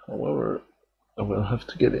pad. However, I will have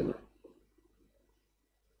to get in.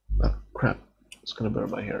 Ah, crap. It's gonna burn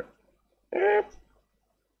my hair.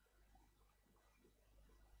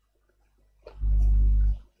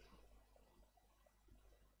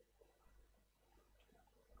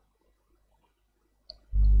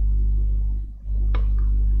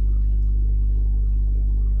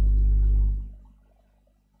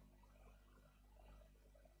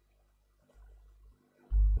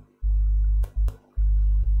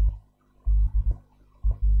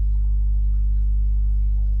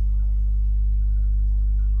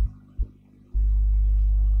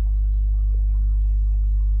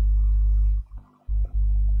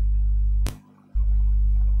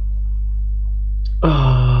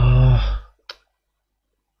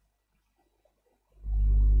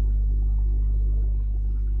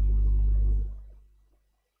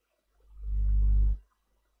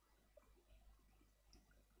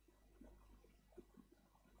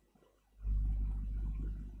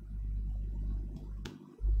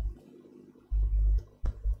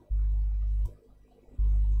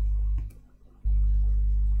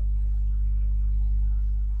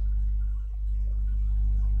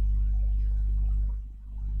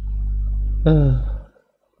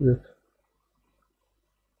 Rip.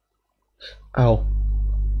 Ow.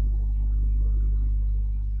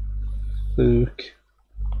 Fuck.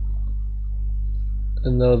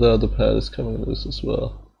 And now the other pad is coming loose as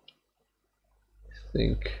well. I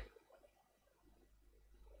think.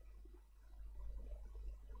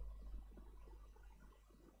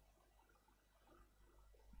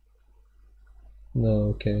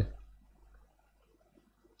 No, okay.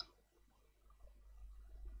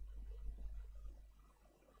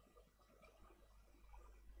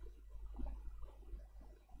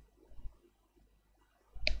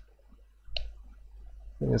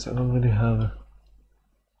 thing is I don't really have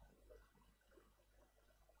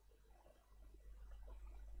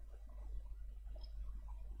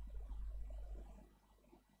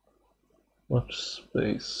much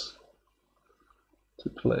space to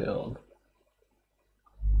play on.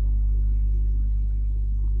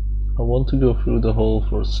 I want to go through the hole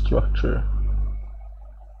for structure.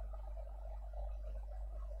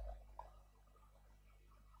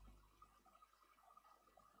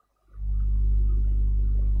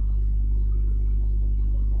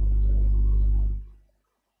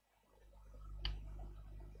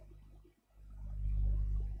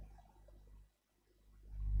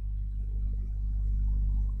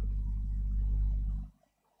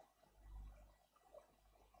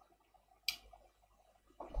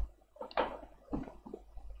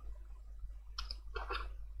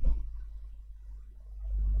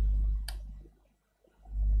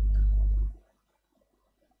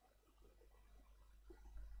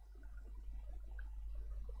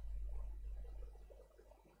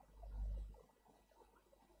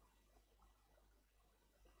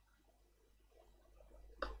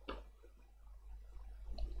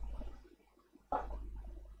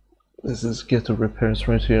 This is get to repairs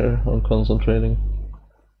right here. I'm concentrating.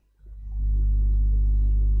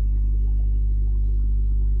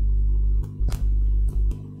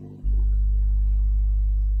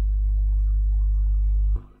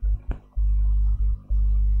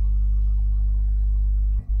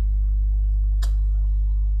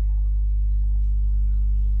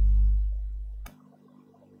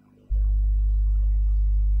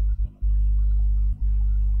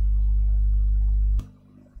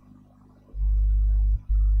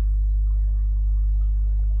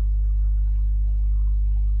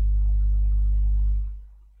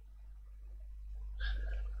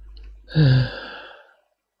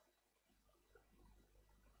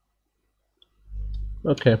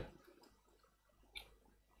 Okay.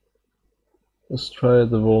 Let's try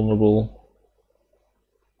the vulnerable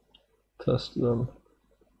test then.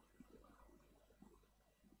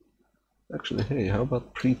 Actually, hey, how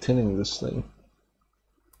about pre-tinning this thing?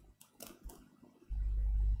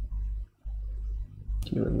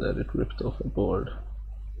 Given that it ripped off a board.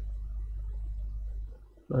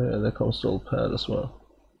 Oh yeah, there comes the old pad as well.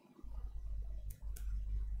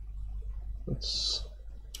 Let's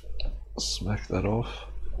smack that off.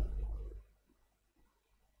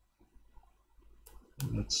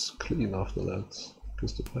 Let's clean after that,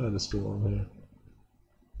 because the pad is still on here.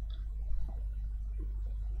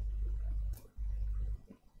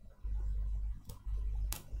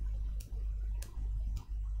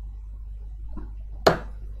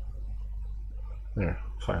 There,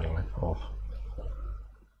 finally off.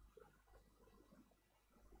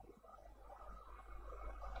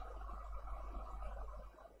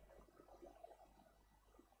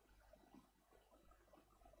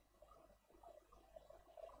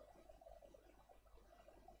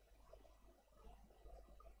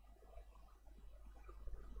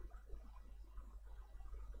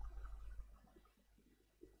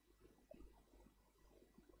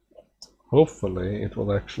 Hopefully it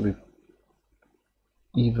will actually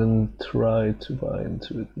even try to bind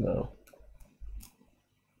to it now.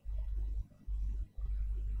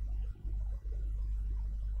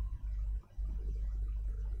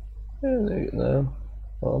 Yeah, there you go.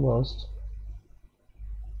 Almost.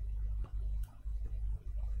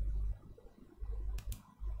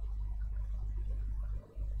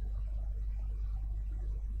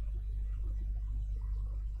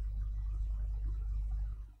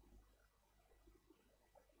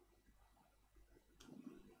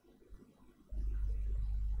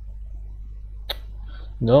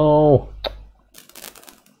 No!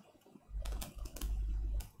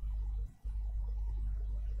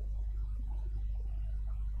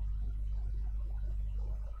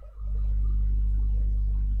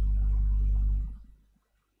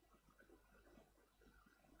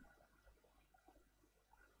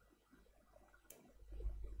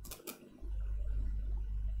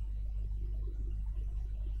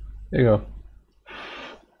 There you go.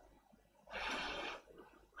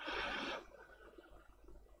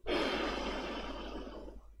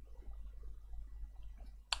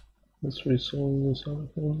 Let's resolve this other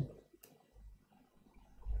thing.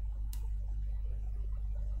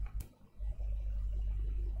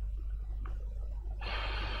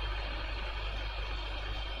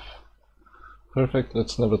 Perfect,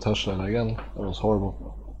 let's never touch that again. That was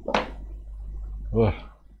horrible. Ugh.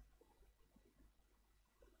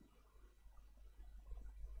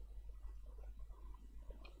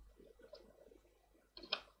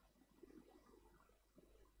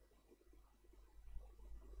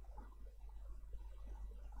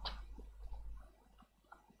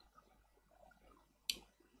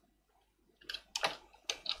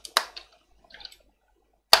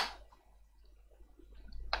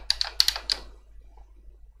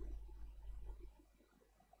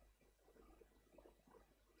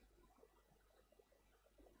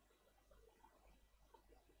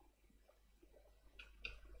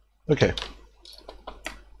 Okay.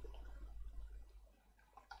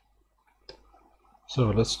 So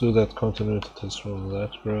let's do that continuity test from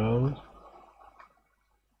that ground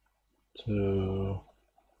to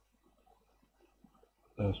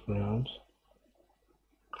that ground.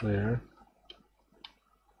 Clear.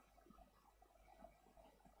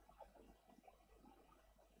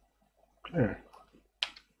 Clear.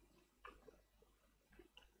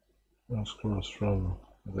 Now screws from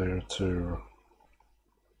there to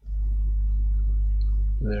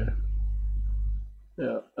there.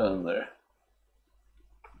 Yeah, and there.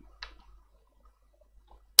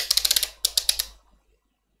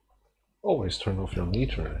 Always turn off your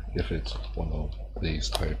meter if it's one of these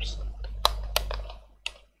types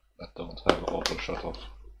that don't have auto shut off.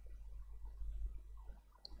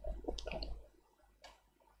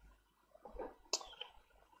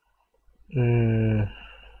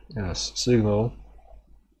 Yes, signal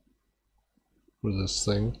for this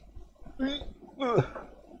thing.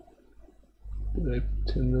 Did I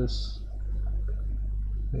tin this?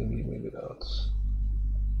 Maybe not.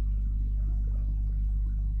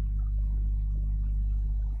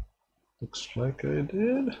 Looks like I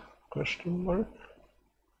did. Question mark.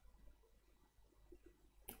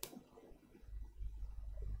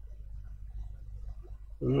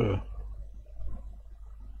 Ugh.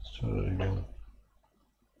 Let's try that again.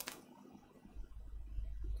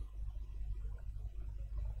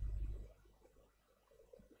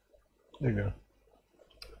 There you go.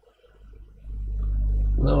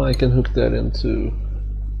 Now I can hook that into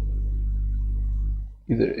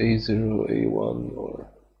either A0, A1, or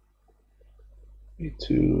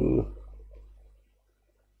A2.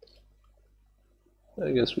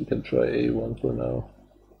 I guess we can try A1 for now.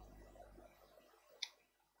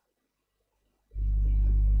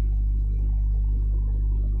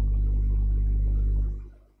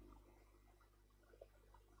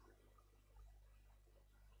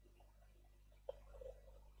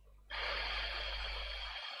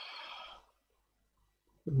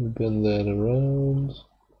 Bend that around.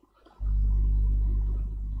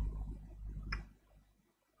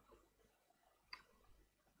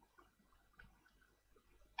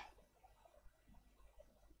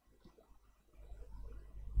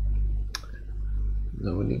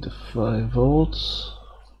 Now we need the 5 volts.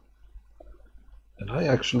 And I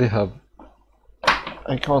actually have,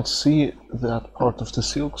 I can't see that part of the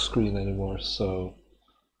silk screen anymore, so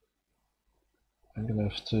I'm gonna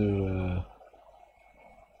have to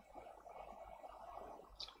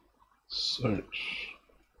search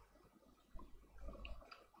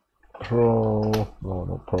Pro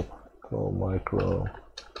Micro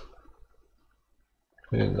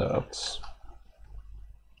pinouts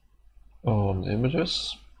on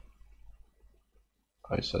images.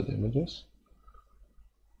 I said images.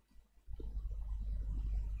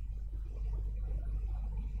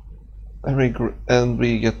 And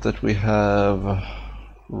we get that we have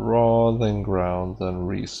raw, then ground, then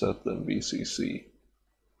reset, then VCC.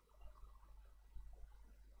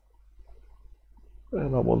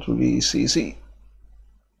 And I want to VCC.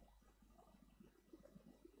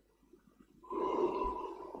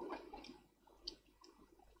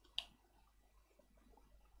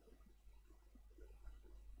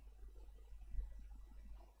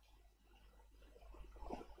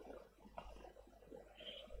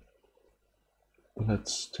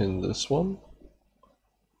 Let's tin this one.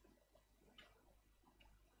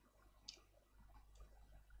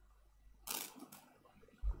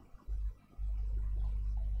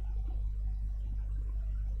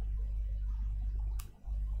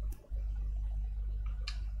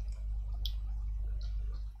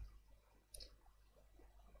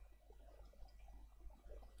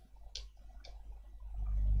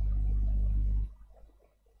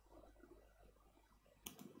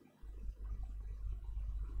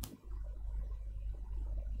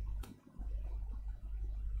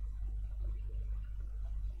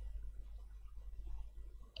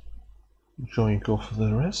 Joink off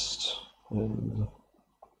the rest, and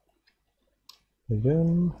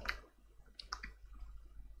again.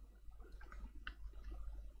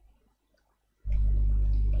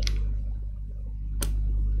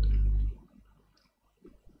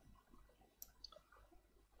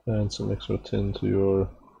 And some extra tin to your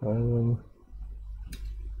iron,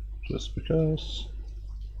 just because.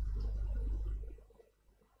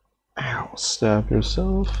 Ow, stab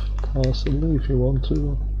yourself, possibly, if you want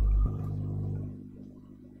to.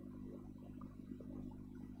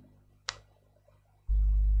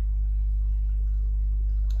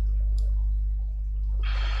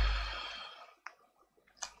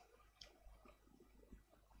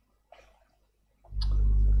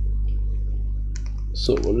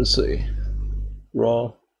 So what does it say?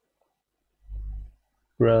 Raw,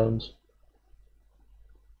 ground,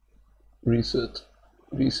 reset,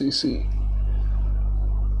 VCC.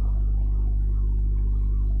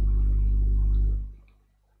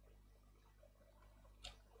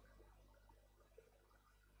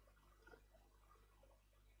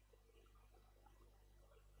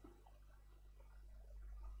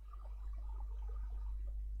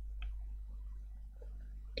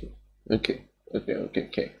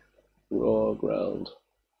 Okay. Raw, ground,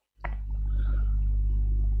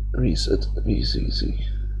 reset, VCC.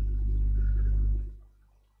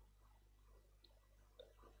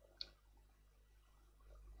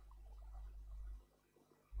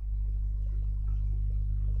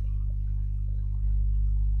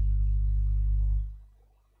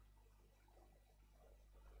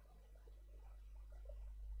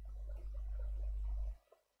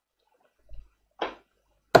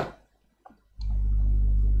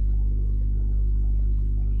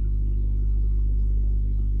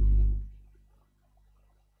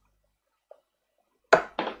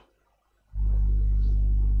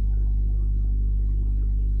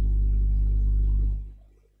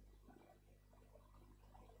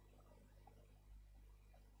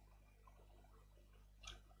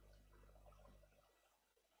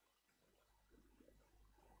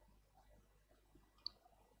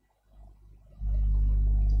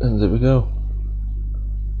 And there we go.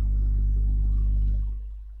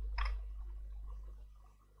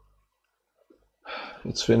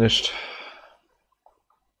 It's finished.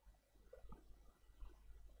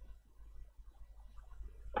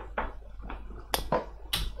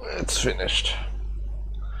 It's finished.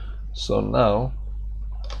 So now,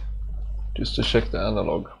 just to check the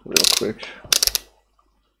analog real quick,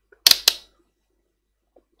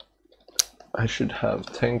 I should have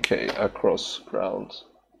 10K across ground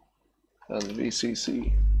and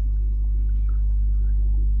VCC.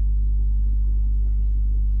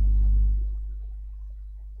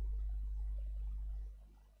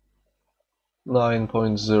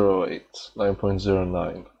 .08,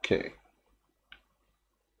 9.09K.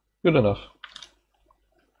 Good enough.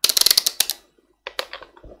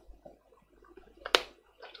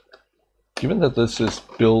 Given that this is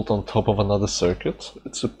built on top of another circuit,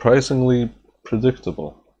 it's surprisingly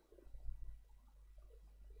predictable.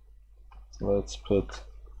 Let's put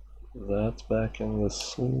that back in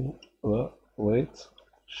this. Wait,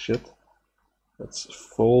 shit. Let's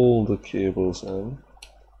fold the cables in.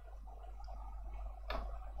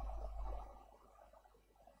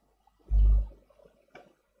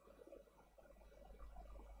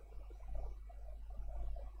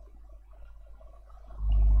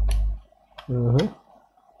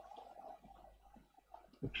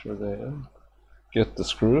 Make sure they get the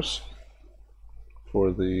screws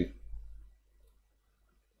for the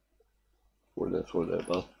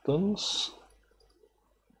buttons.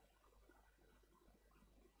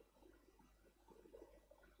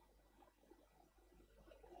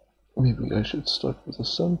 Maybe I should start with the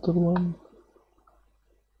center one.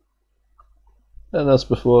 And as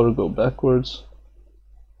before, go backwards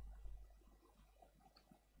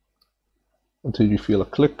until you feel a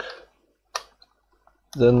click.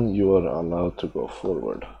 Then you are allowed to go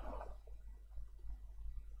forward.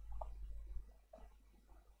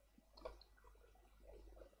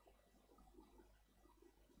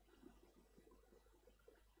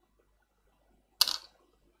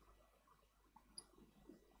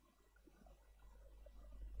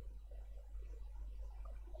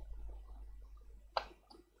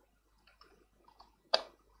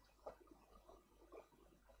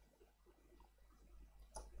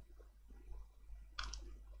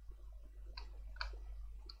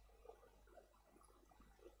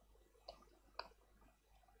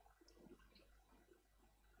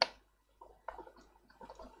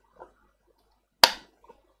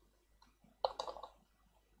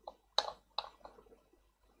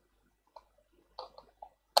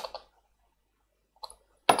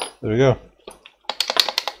 There we go.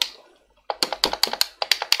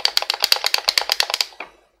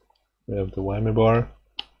 We have the whammy bar.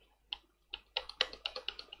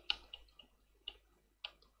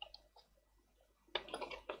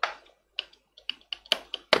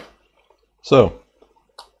 So,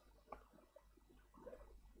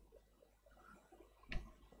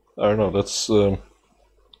 I don't know, let's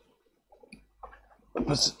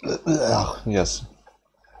yes.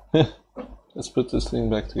 Let's put this thing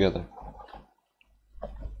back together.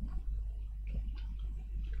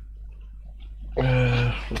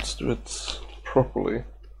 Let's do it properly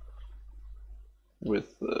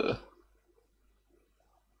with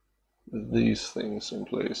these things in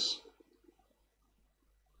place.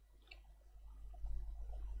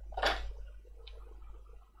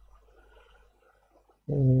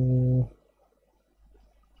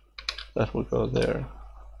 That will go there.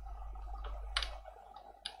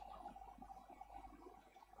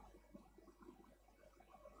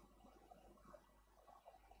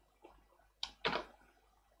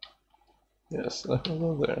 Yes, that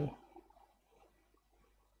will go there.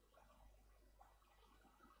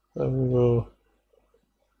 That will go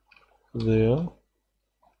there.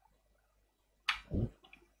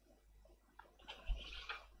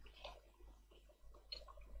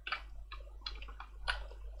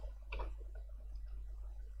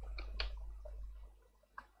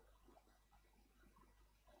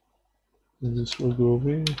 And this will go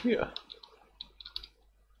over here.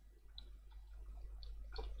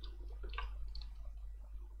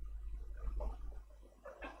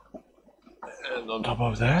 And on top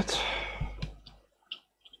of that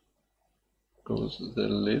goes the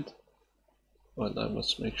lid. But I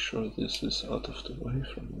must make sure this is out of the way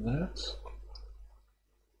from that.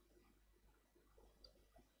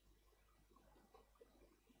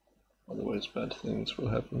 Otherwise bad things will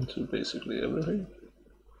happen to basically everything.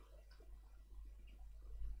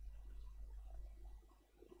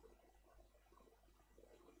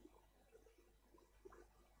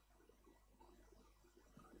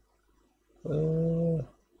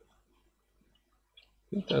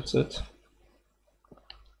 I think that's it.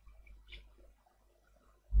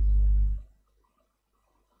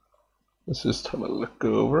 Let's just have a look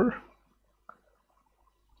over.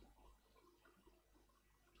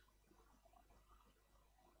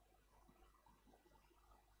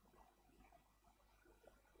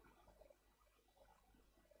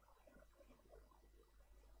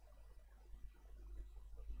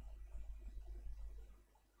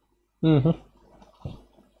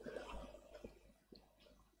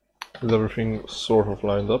 Is everything sort of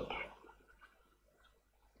lined up?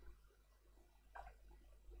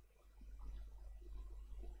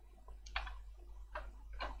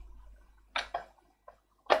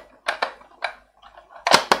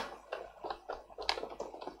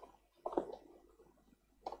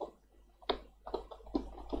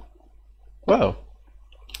 Wow.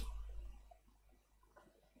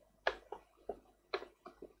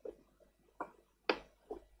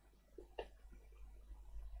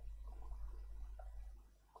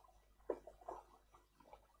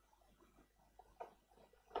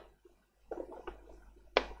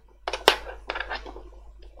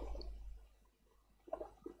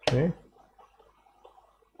 Okay.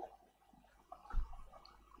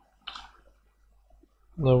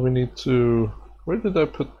 Now we need to... Where did I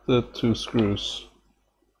put the 2 screws?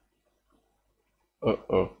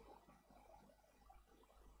 Uh-oh.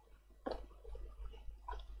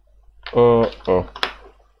 Uh-oh.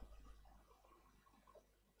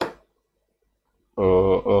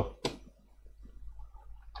 Uh-oh.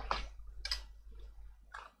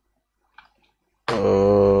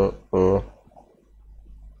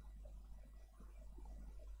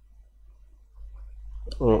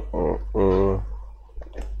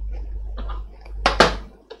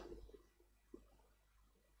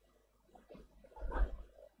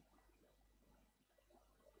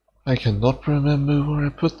 I cannot remember where I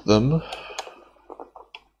put them.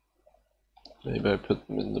 Maybe I put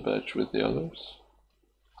them in the batch with the others.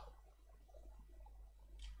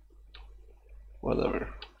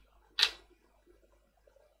 Whatever.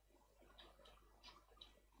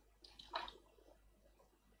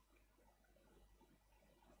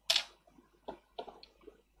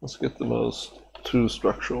 Let's get the most 2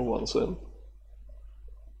 structural ones in.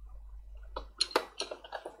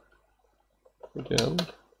 Again.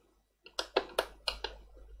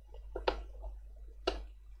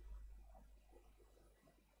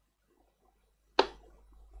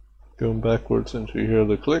 Going backwards until you hear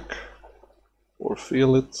the click or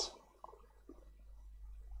feel it.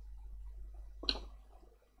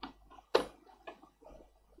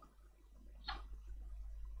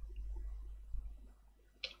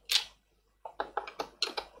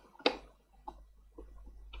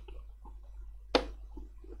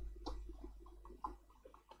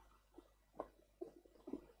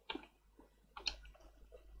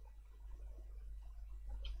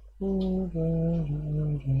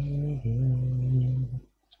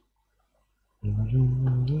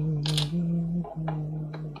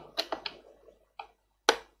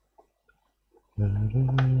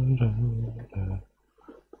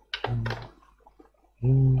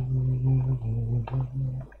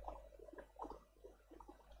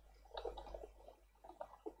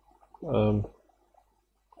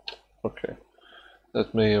 Okay,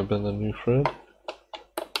 that may have been a new thread.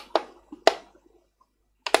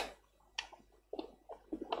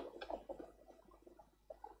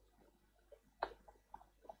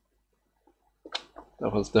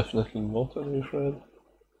 was definitely not a new thread.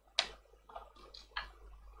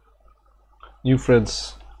 New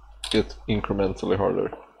threads get incrementally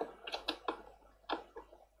harder.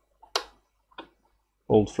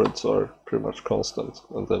 Old threads are pretty much constant,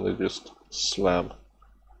 and then they just slam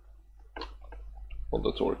on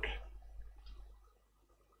the torque.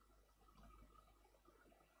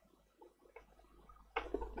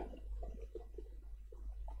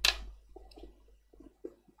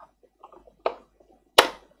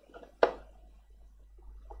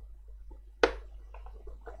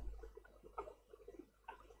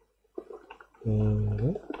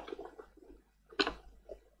 And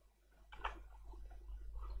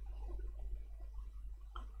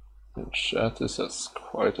chat is as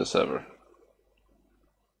quiet as ever.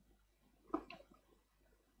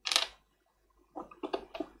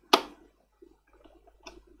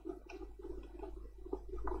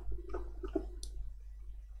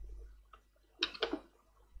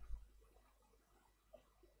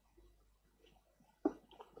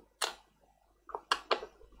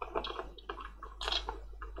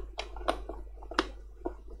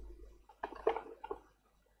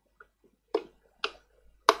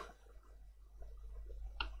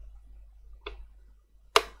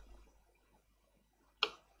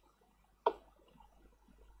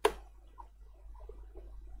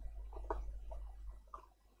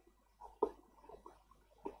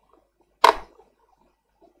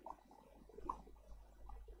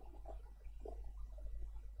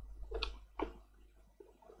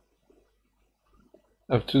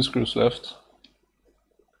 I have 2 screws left,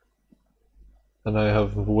 and I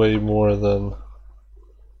have way more than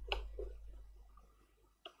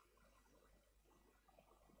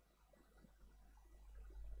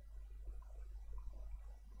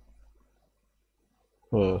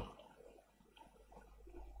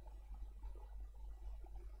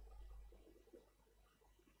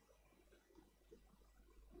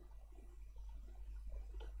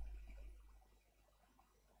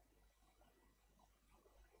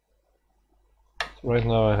right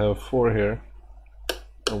now I have 4 here,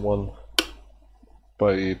 and 1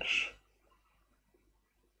 by each,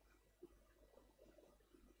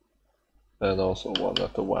 and also 1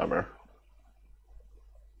 at the whammer.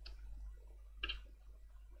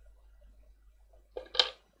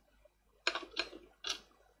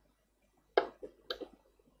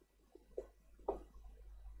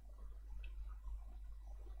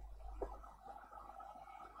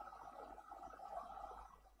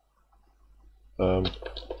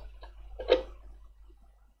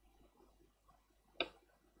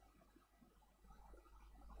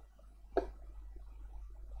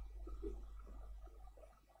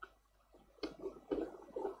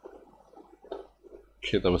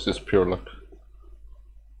 Okay, that was just pure luck.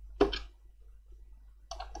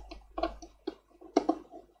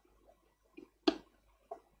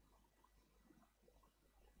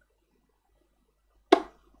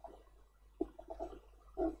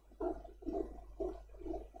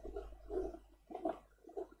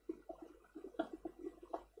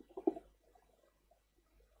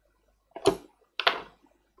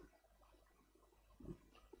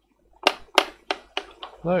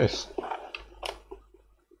 Nice.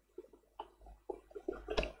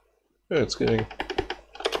 Yeah, it's getting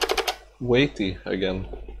weighty again.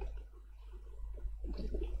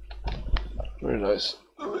 Very nice.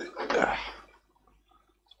 Let's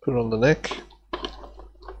put it on the neck.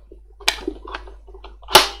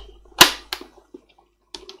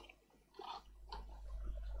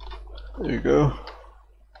 There you go.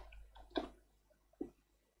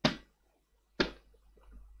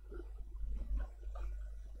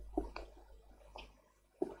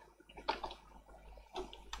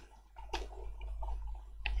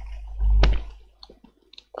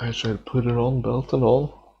 I should put it on, belt and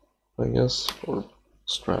all, I guess, or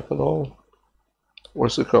strap and all.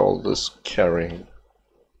 What's it called? This carrying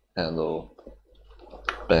handle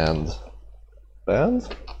band?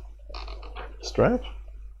 Band? Strap?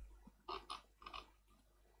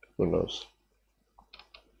 Who knows?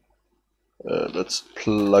 Let's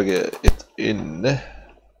plug it in,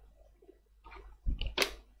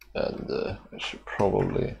 and I should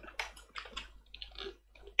probably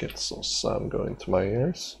get some sound going to my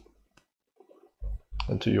ears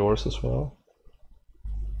and to yours as well.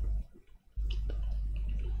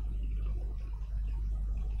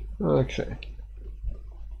 Okay,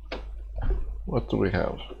 what do we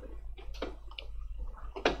have?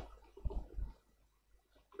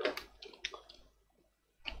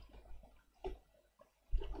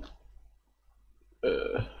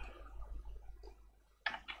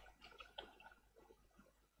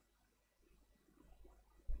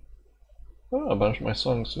 A bunch of my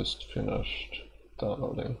songs just finished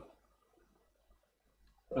downloading.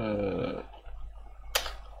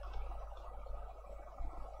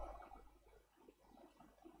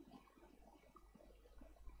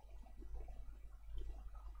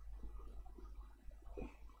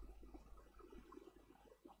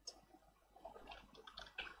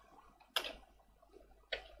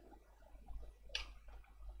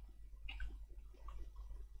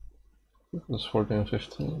 It was 14 and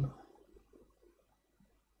 15.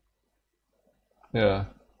 Yeah.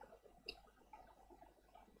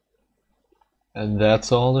 And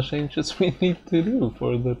that's all the changes we need to do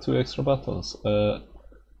for the 2 extra buttons.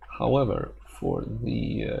 However, for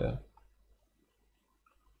the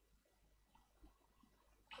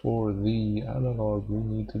analog, we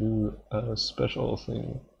need to do a special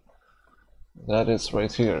thing. That is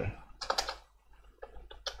right here.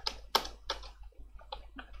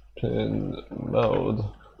 Pin mode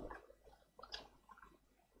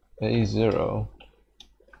A0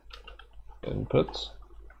 input.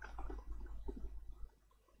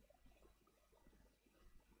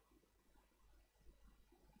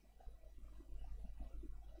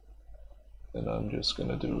 And I'm just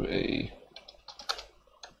gonna do a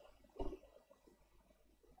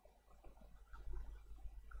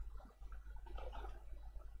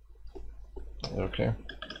okay.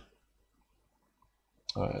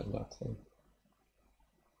 Alright, nothing.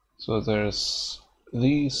 So there's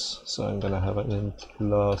these, so I'm gonna have an int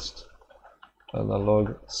last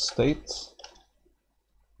analog state.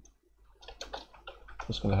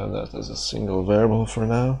 Just gonna have that as a single variable for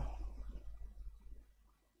now.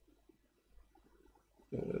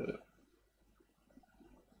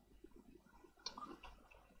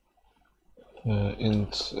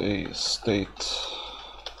 Int a state.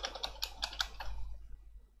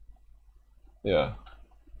 Yeah.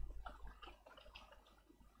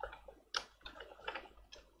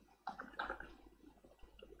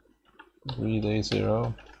 Read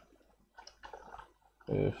A0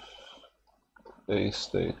 if a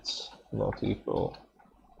state not equal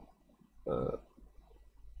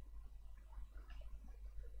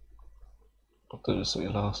what did you say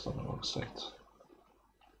last analog state?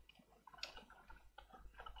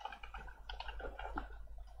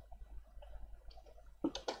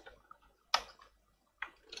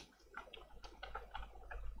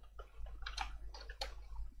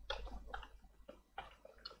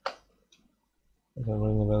 And then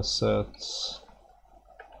we're gonna set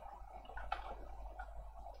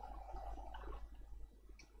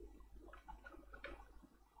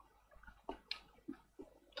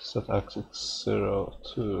axis 0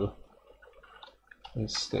 to a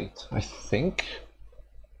state. I think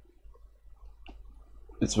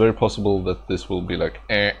it's very possible that this will be like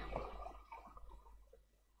eh.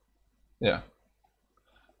 Yeah.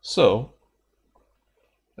 So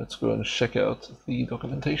let's go and check out the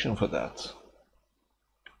documentation for that.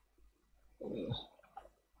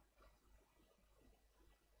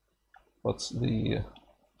 What's the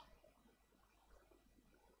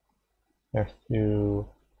Matthew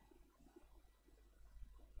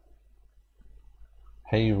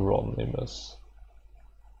Hieronymus?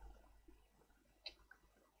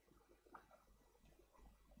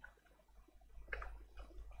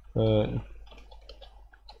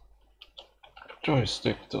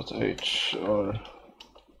 Joystick.h or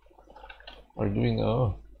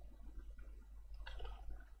Arduino.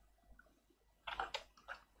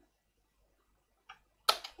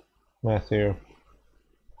 Matthew.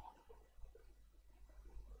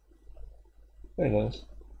 Very nice.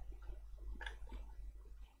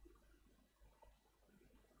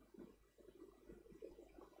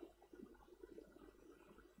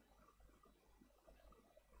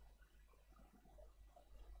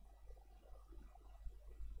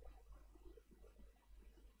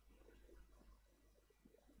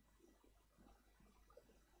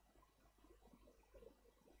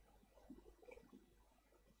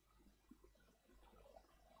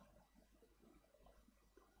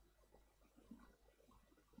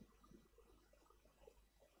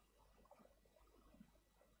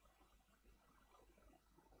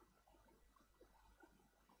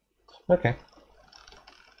 Okay.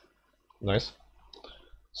 Nice.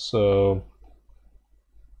 So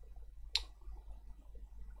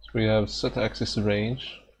we have set axis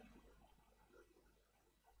range,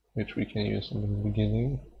 which we can use in the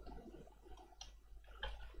beginning.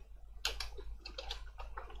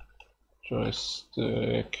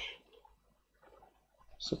 Joystick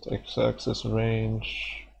set x-axis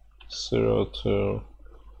range 0 to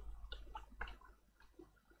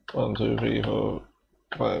 1, 2, 3, 4,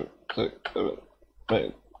 5, 6, 7,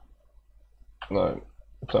 8, 9,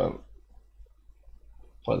 10,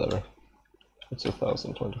 Whatever. It's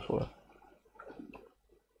 1024.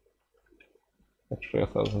 Actually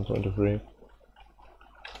 1023.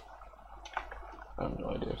 I have no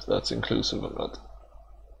idea if that's inclusive or not.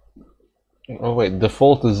 Oh wait,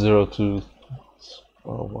 default is 02.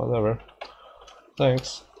 Oh, whatever.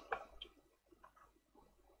 Thanks.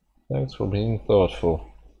 Thanks for being thoughtful.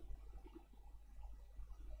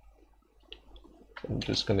 I'm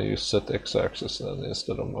just gonna use set x-axis then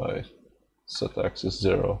instead of my set axis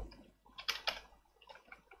 0.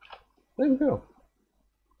 There you go.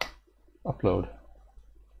 Upload.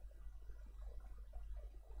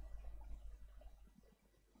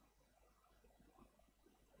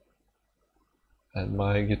 And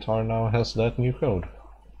my guitar now has that new code.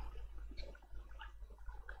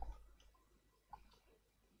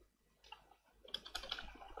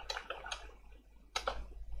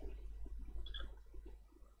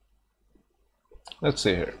 Let's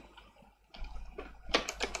see here.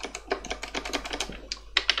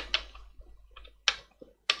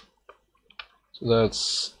 So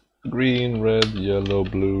that's green, red, yellow,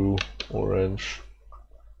 blue, orange,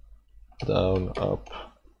 down, up,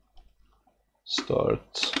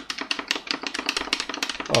 start.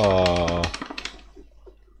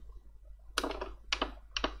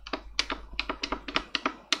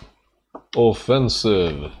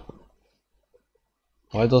 Offensive.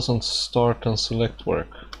 Why doesn't start and select work?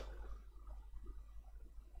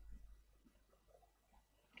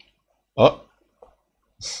 Oh.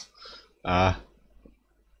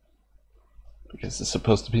 Because it's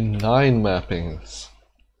supposed to be 9 mappings.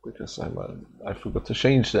 Because I forgot to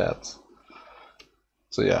change that.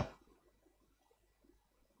 So yeah.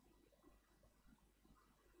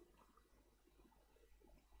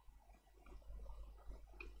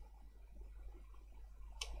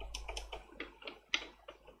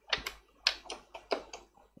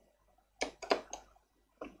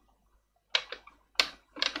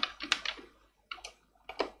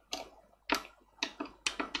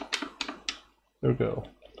 There we go.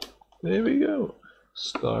 There we go.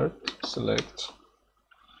 Start, select.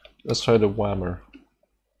 Let's try the whammer.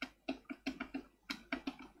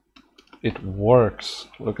 It works.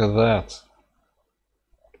 Look at that.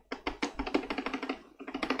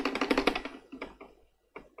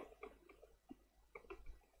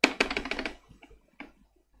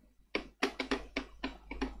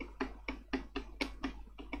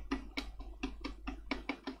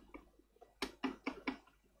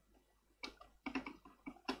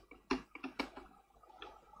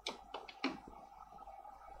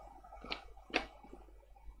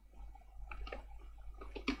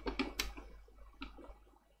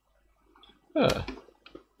 Yeah.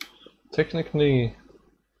 Technically,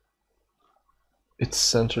 it's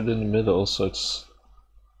centered in the middle, so it's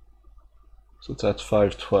at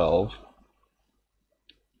 512.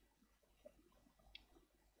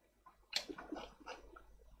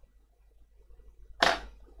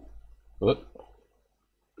 What?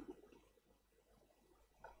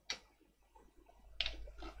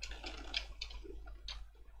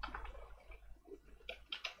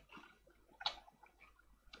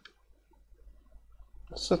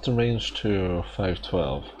 Set the range to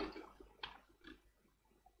 512.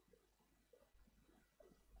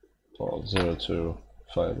 Well, 0 to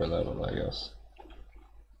 511, I guess.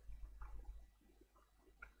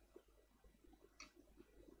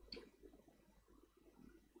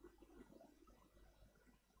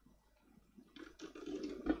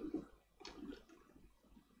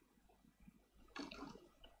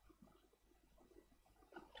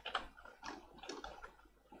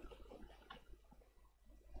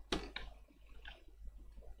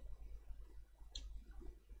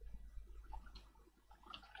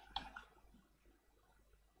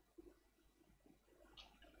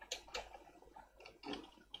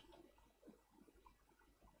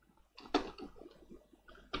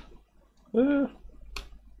 Yeah.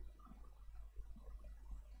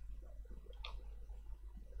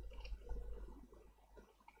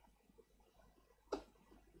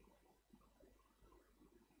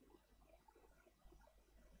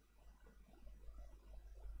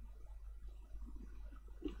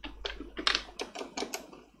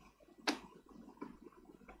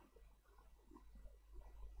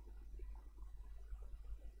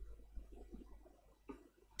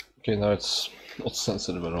 Okay, now it's not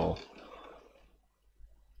sensitive at all.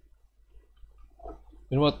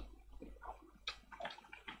 You know what?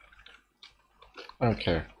 I don't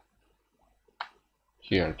care.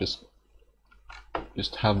 Here, just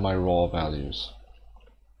have my raw values.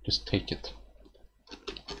 Just take it.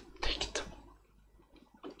 Take it.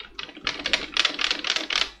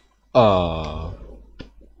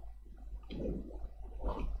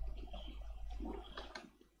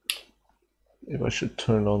 if I should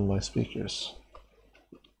turn on my speakers.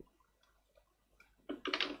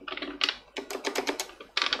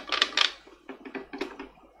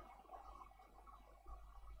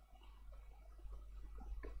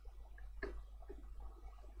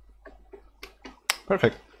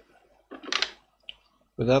 Perfect.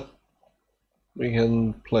 With that, we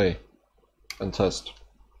can play and test.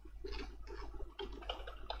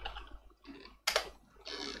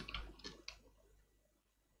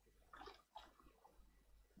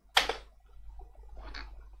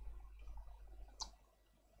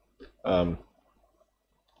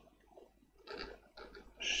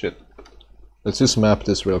 Shit. Let's just map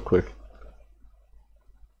this real quick.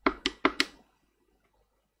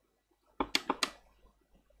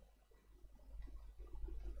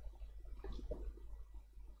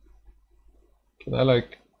 Can I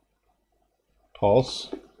like pause?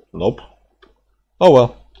 Nope. Oh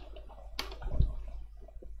well.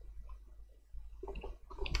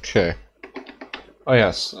 Okay. Oh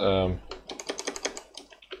yes.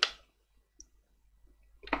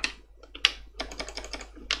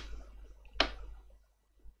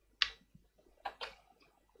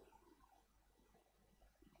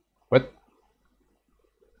 What?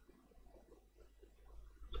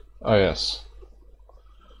 Oh yes.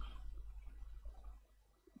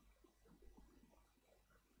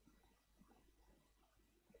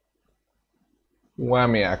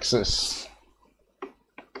 Whammy axis.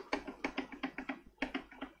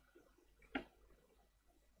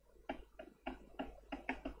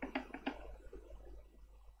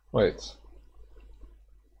 Wait.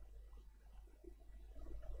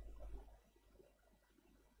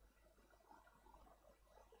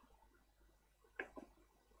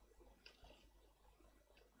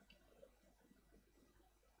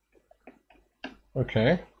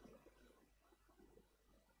 Okay.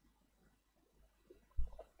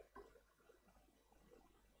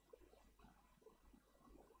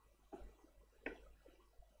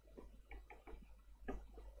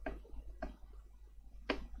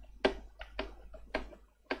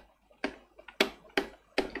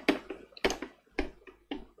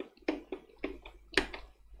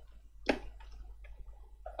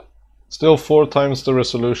 Still 4 times the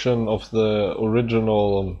resolution of the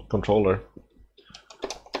original controller.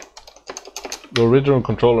 The original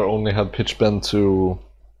controller only had pitch bend to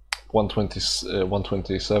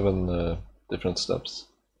 127 different steps.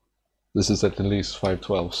 This is at least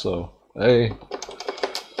 512, so hey,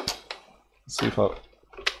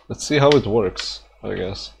 let's see how it works, I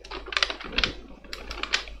guess.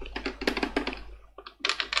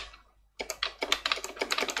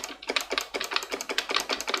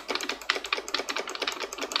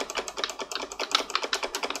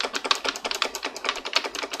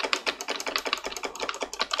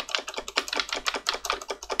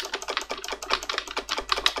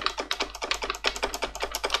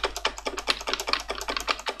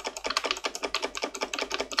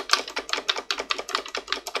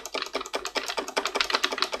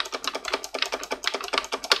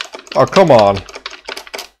 Oh, come on.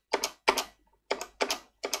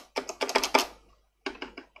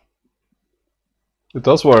 It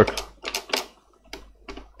does work.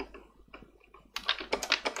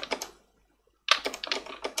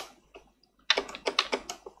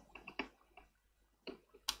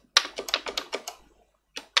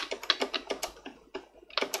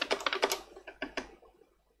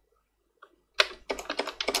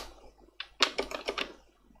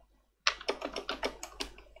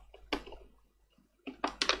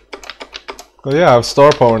 Oh yeah, I have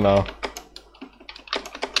star power now.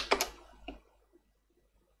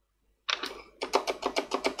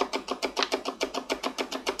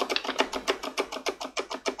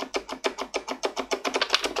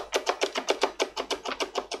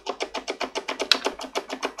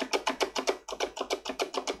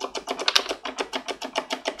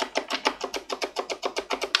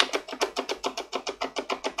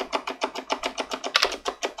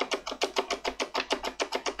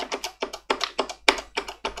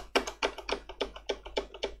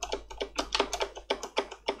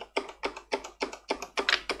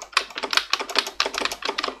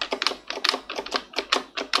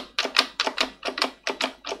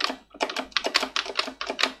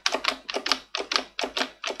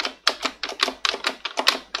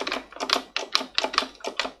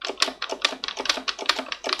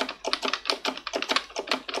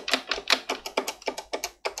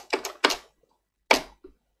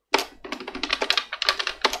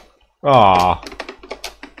 Ah.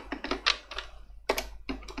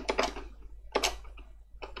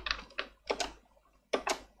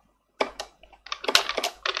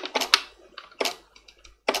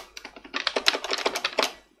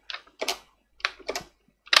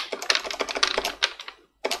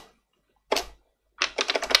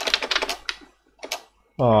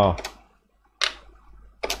 Ah.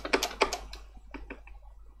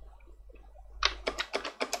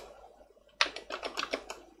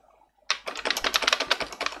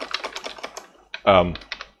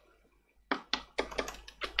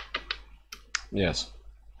 Yes.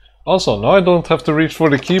 Also, now I don't have to reach for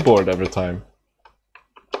the keyboard every time.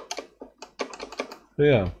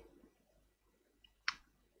 Yeah.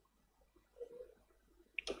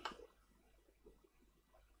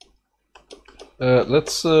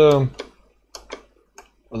 Let's are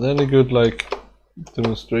there any good like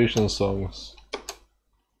demonstration songs?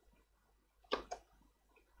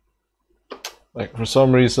 Like for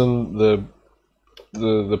some reason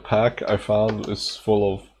the pack I found is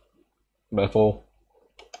full of metal.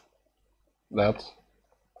 That.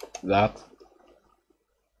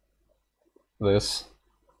 This.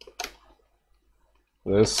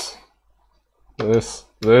 This. This.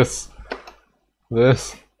 This.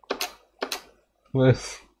 This.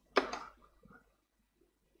 This.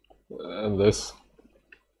 And this.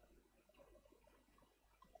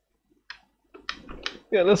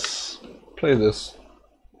 Yeah, let's play this.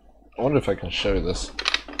 I wonder if I can show this.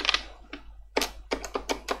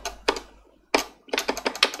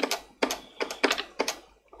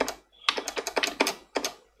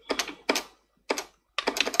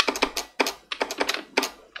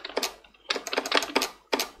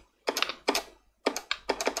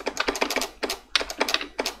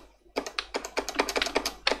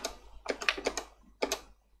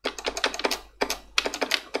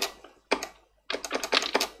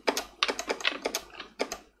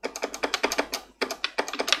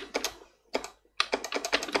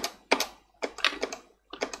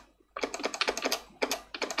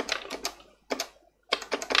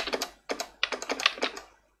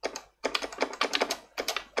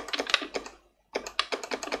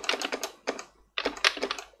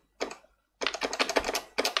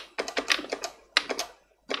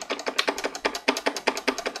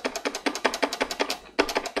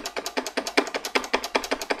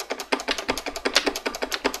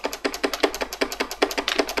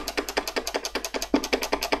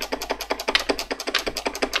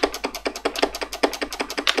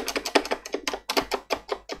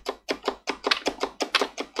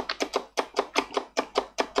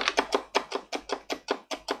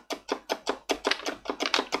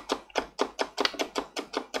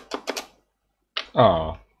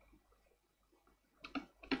 Ah.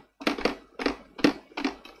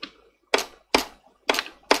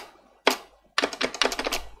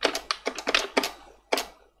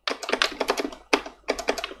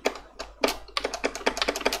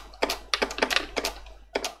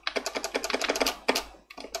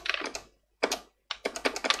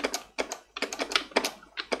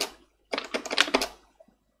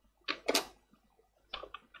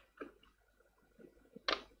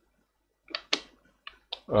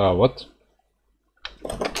 What?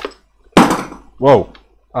 Whoa.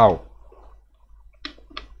 Ow.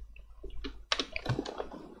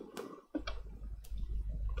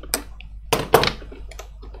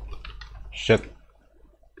 Shit.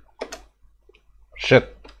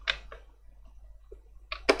 Shit.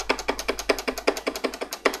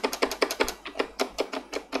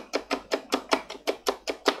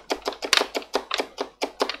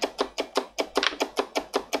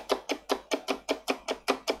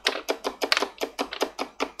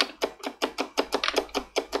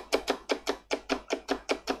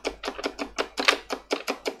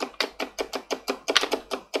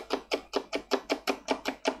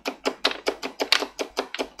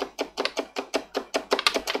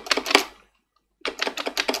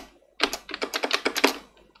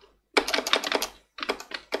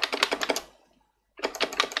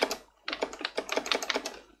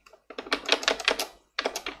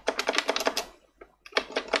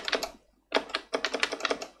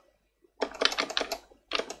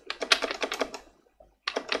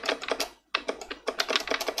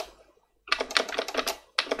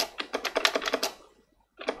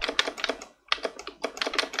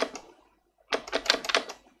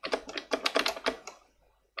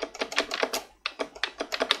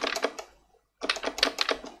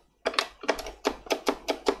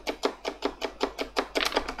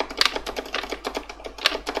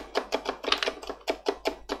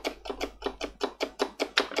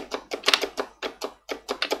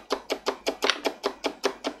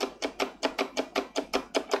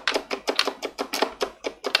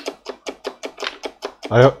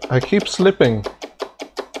 I keep slipping.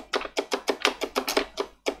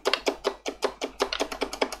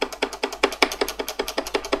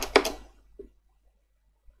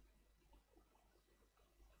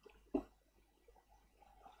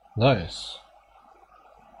 Nice.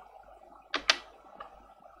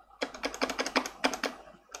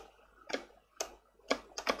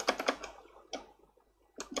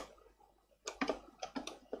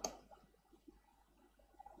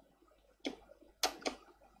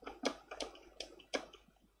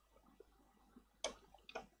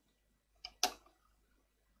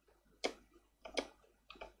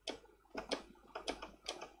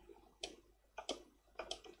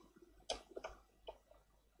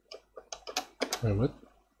 Wait, what?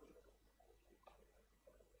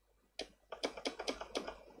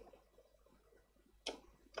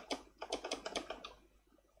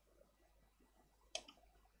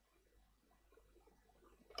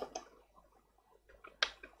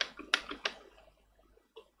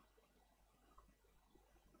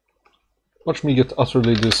 Watch me get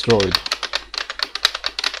utterly destroyed.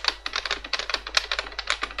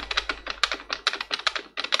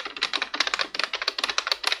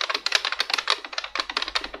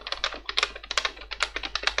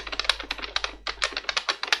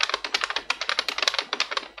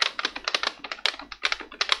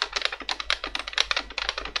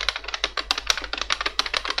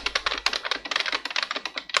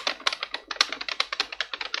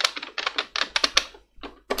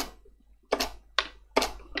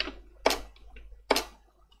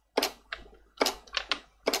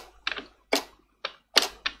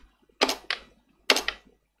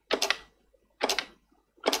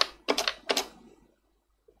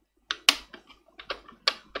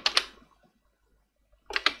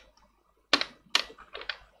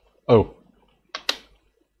 Oh.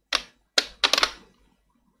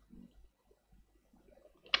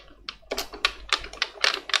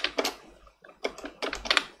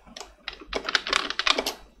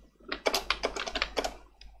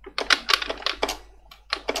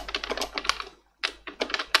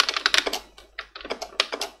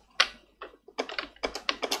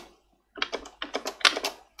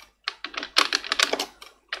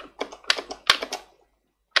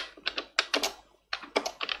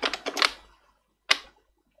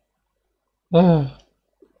 Ah.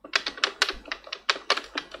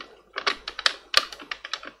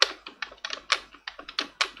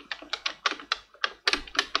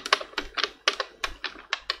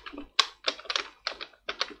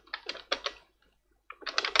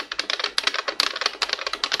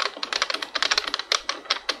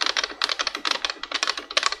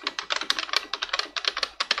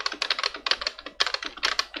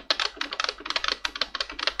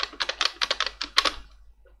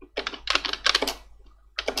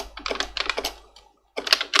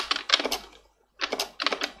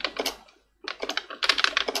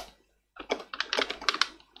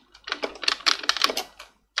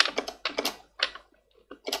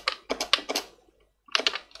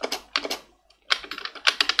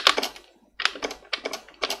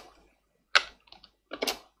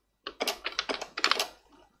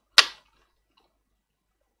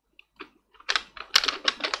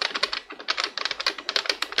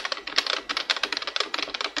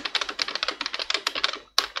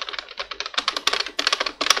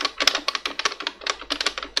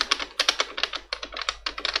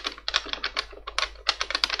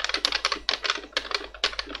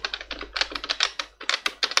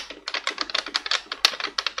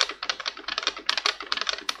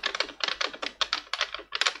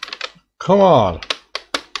 Come on.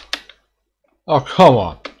 Oh, come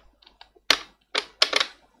on.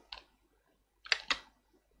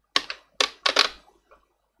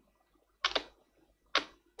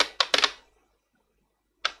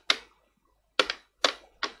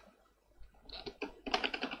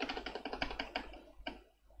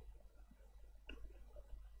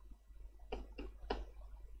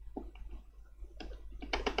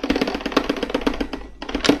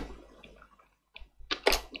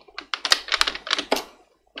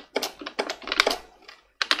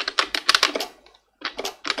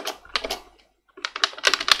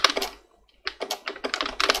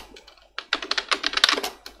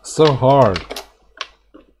 So hard.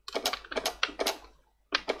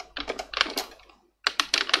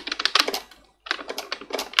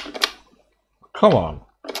 Come on.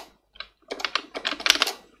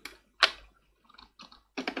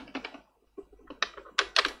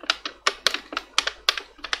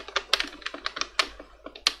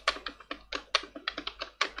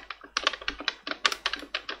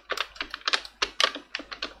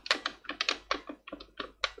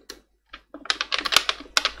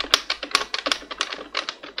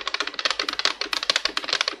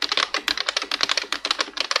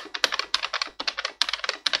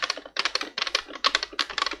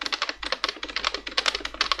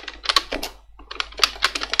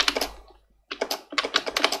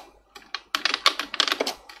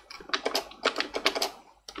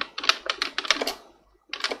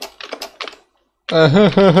 Oh,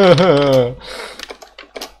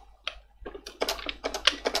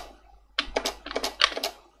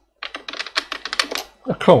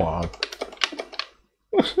 come on.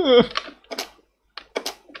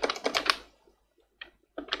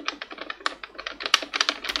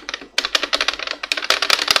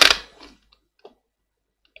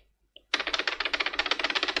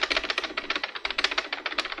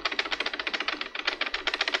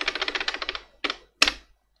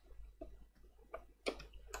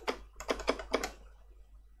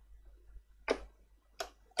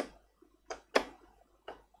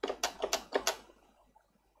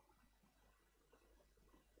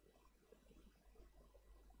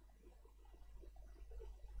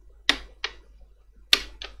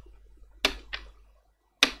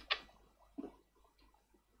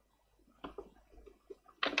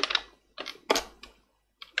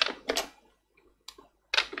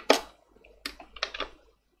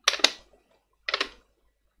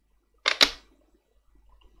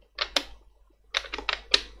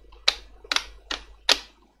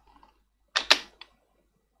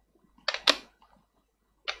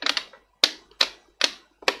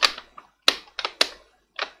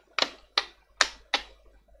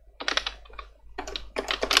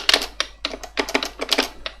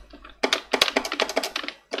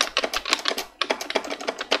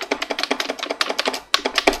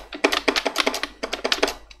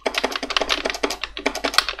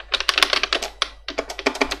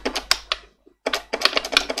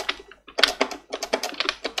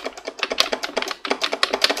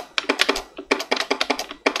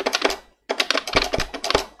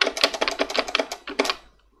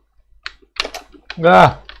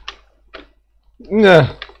 Ah!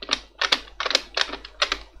 Yeah.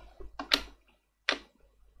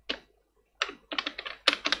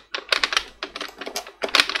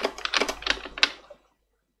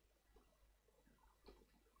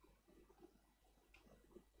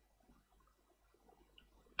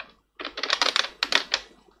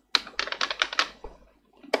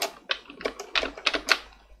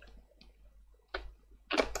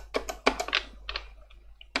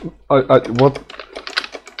 What?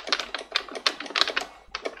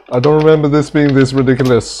 I don't remember this being this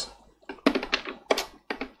ridiculous.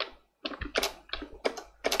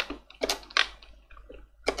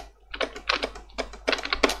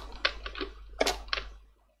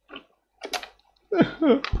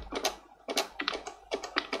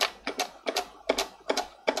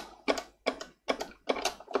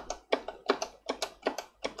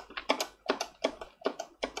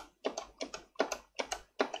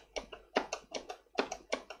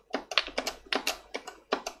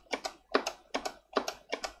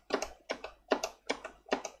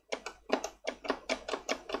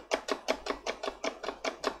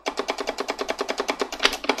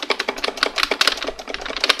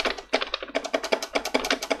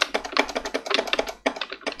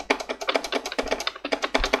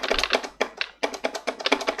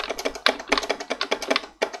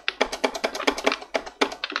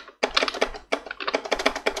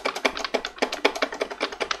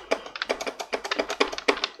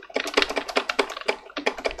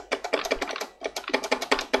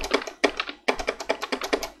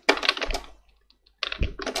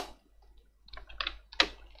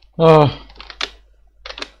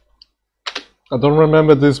 I don't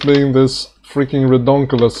remember this being this freaking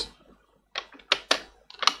redonkulous.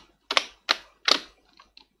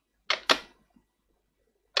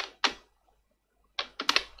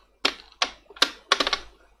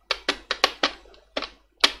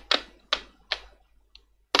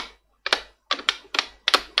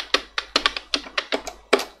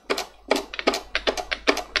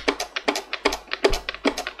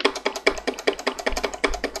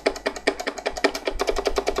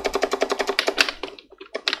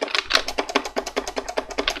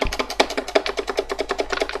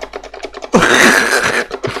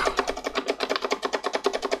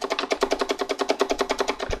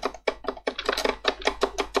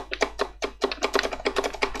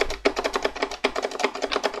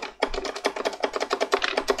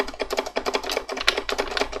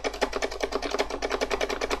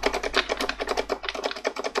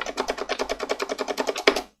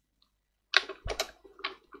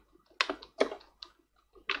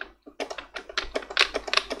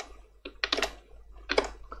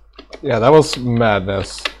 Yeah, that was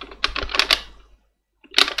madness.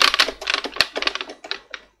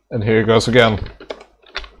 And here it goes again.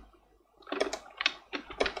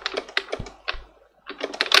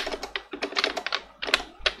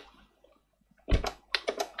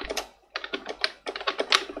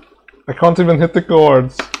 I can't even hit the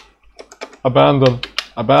chords. Abandon.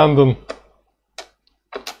 Abandon.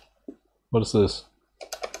 What is this?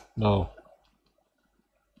 No.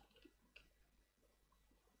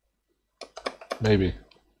 Maybe.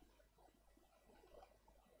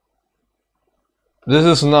 This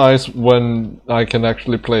is nice when I can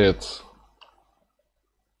actually play it.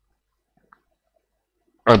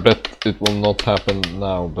 I bet it will not happen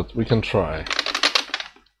now, but we can try.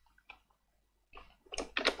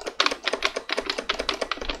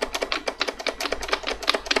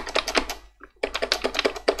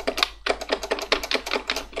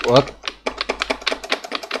 What?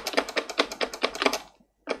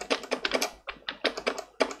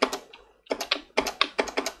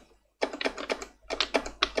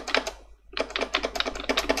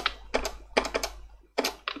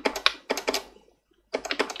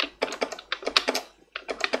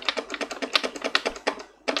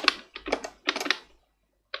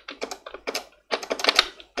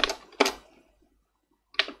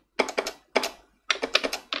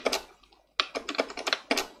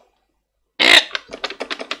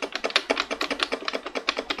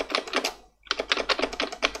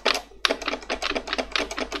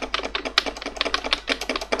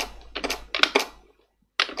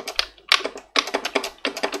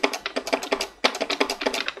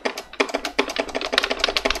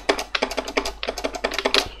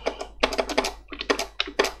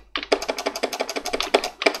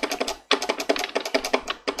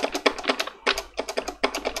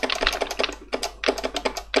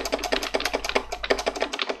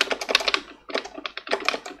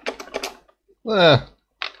 Eh.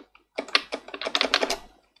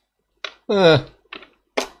 Eh.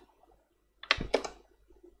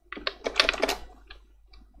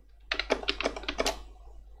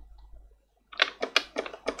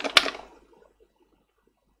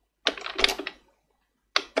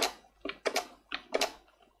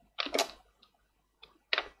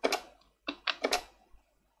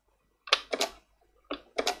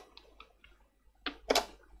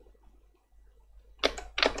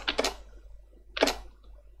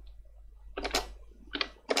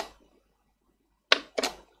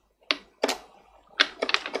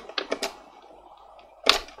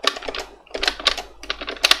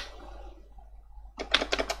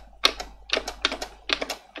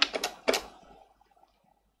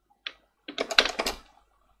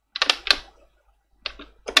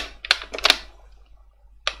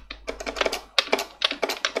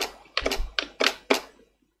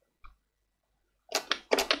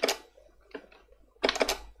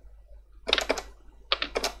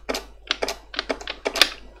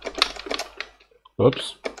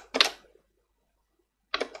 Oops.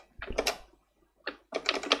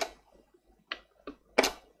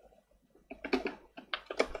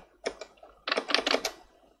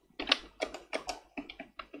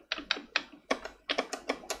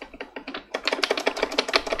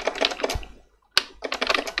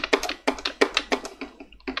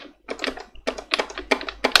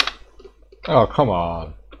 Oh, come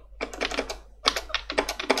on.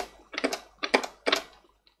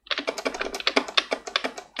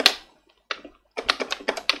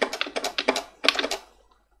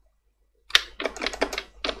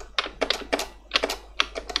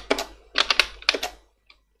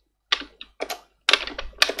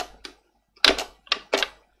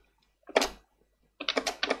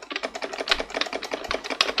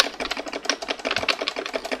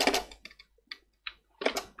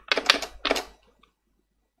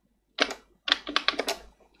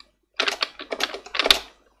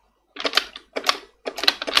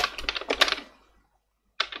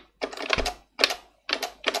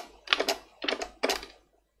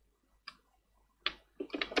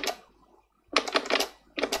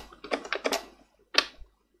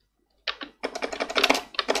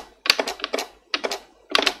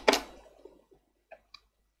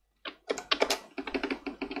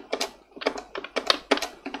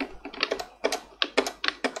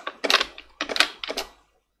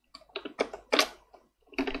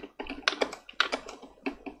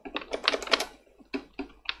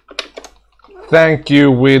 Thank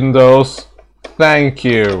you, Windows. Thank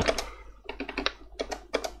you.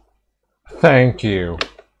 Thank you.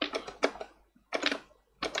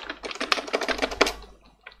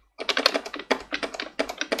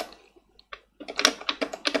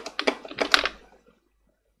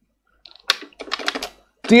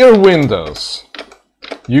 Dear Windows,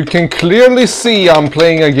 you can clearly see I'm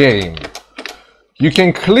playing a game. You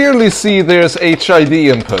can clearly see there's HID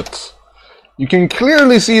input. You can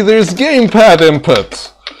clearly see there's gamepad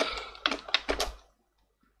input.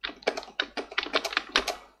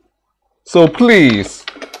 So please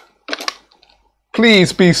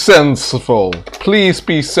be sensible. Please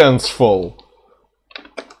be sensible.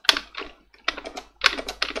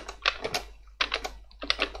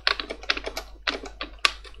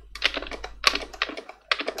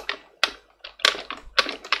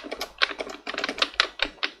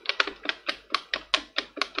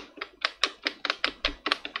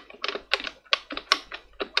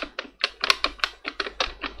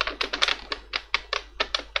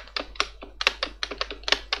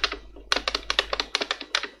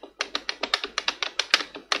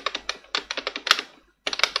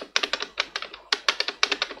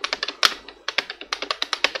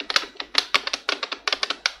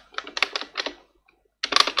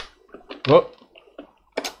 Oh.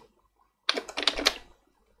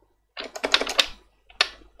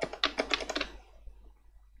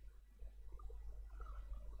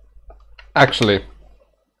 Actually, you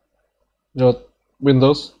know what?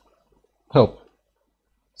 Windows, help.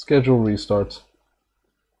 Schedule restart.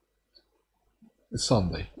 It's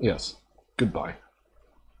Sunday. Yes. Goodbye.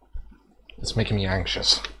 It's making me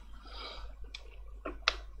anxious.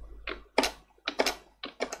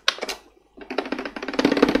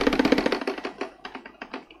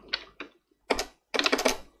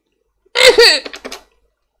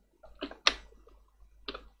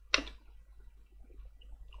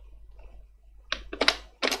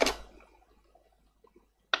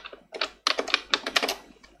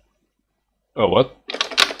 Oh, what?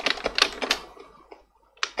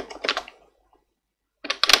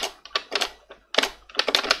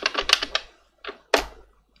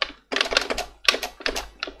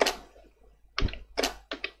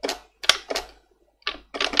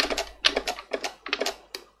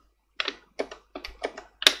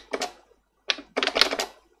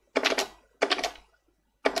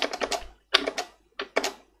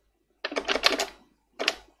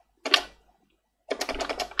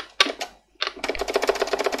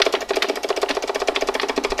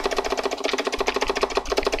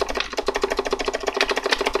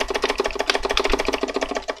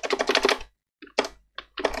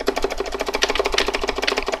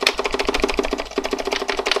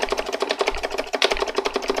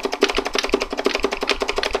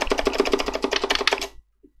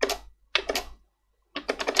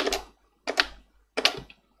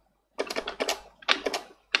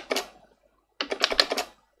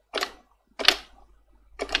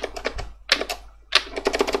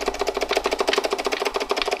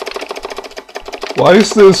 Why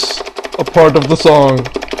is this a part of the song?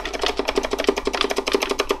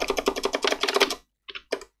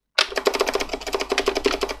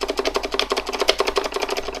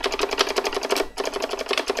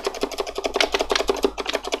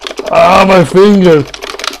 Ah, my finger!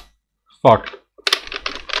 Fuck.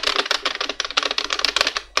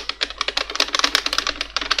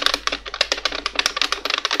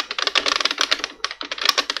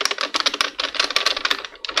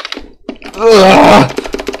 Ah!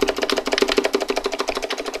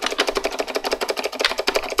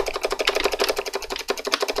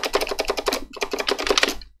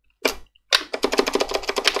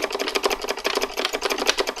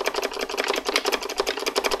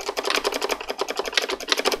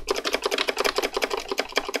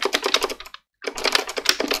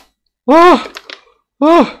 Ah!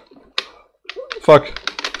 Ah! Fuck.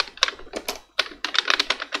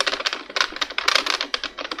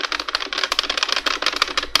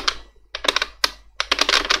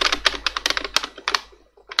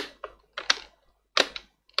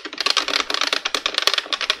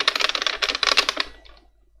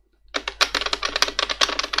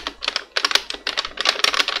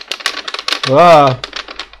 Ah!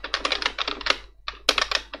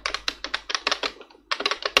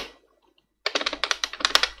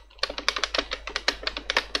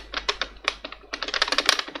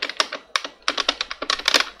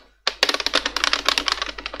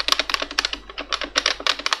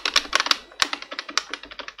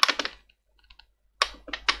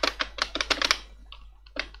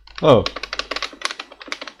 Oh.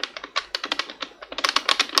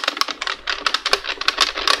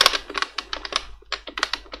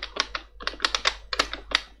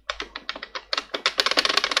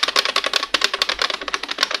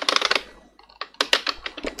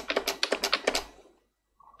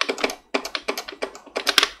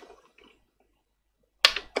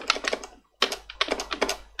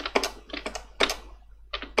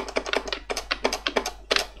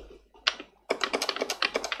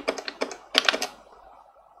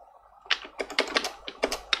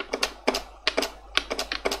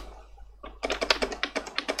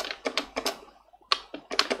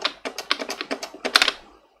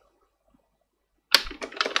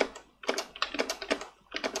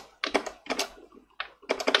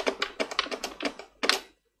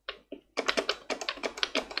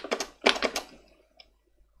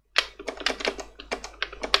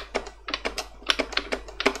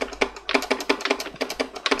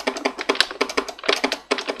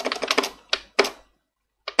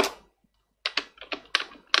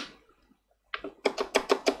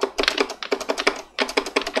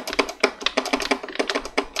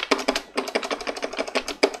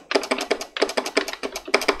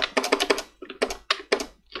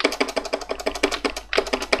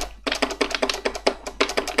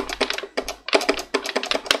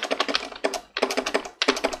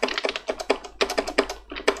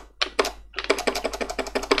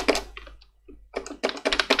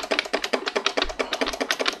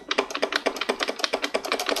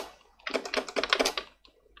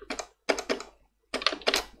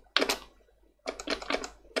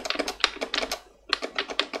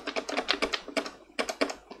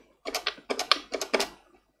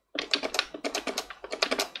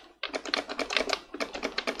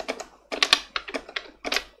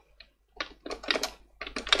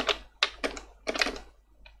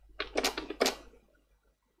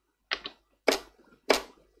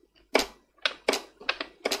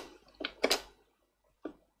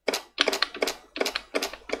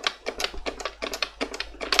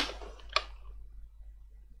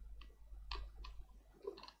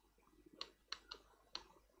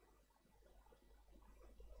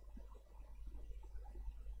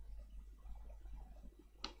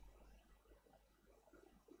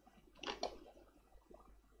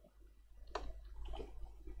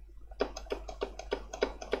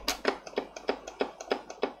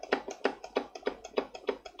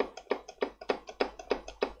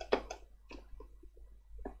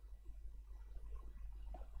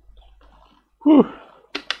 Whew.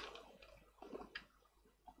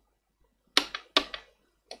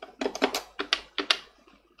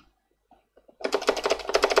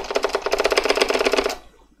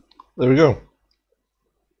 There we go.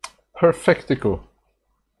 Perfectico.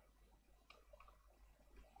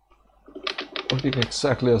 Working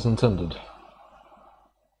exactly as intended.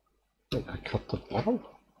 Wait, I cut the bottom?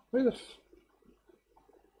 Wait a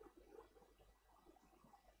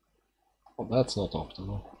Oh, that's not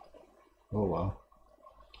optimal. Oh wow.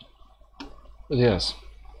 But yes.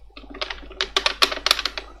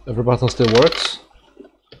 Every button still works.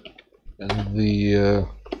 And the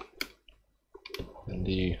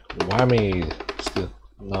whammy still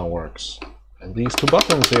now works. And these two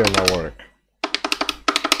buttons here now work.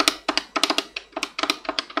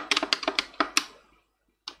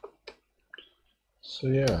 So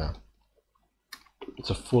yeah. it's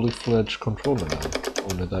a fully fledged controller now,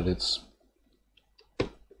 only that it's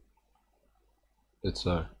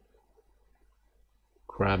a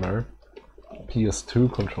crammer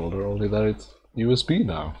ps2 controller, only that it's USB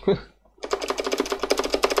now.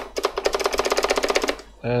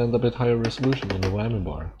 And a bit higher resolution on the whammy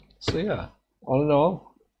bar. So yeah, all in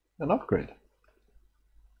all, an upgrade.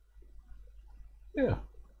 Yeah,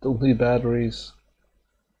 don't need batteries,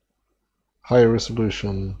 higher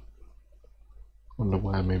resolution on the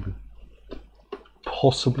whammy,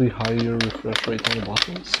 possibly higher refresh rate on the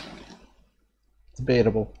buttons.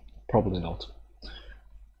 Debatable, probably not.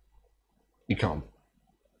 You can't,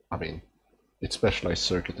 I mean, it's specialized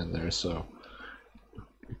circuit in there, so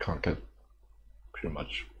you can't get pretty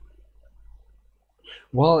much.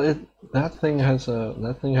 Well, that thing had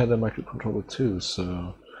a microcontroller too,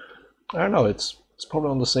 so I don't know. It's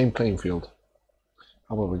probably on the same playing field.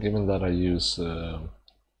 However, given that I use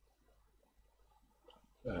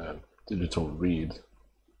digital read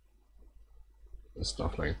and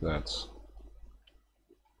stuff like that,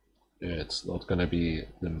 it's not gonna be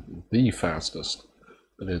the fastest,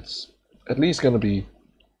 but it's at least gonna be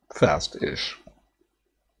fast-ish.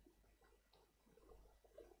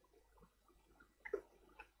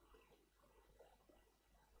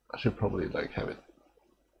 I should probably like have it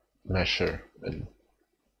measure and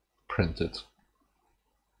print it.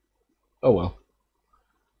 Oh well.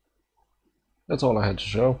 That's all I had to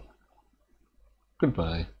show.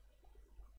 Goodbye.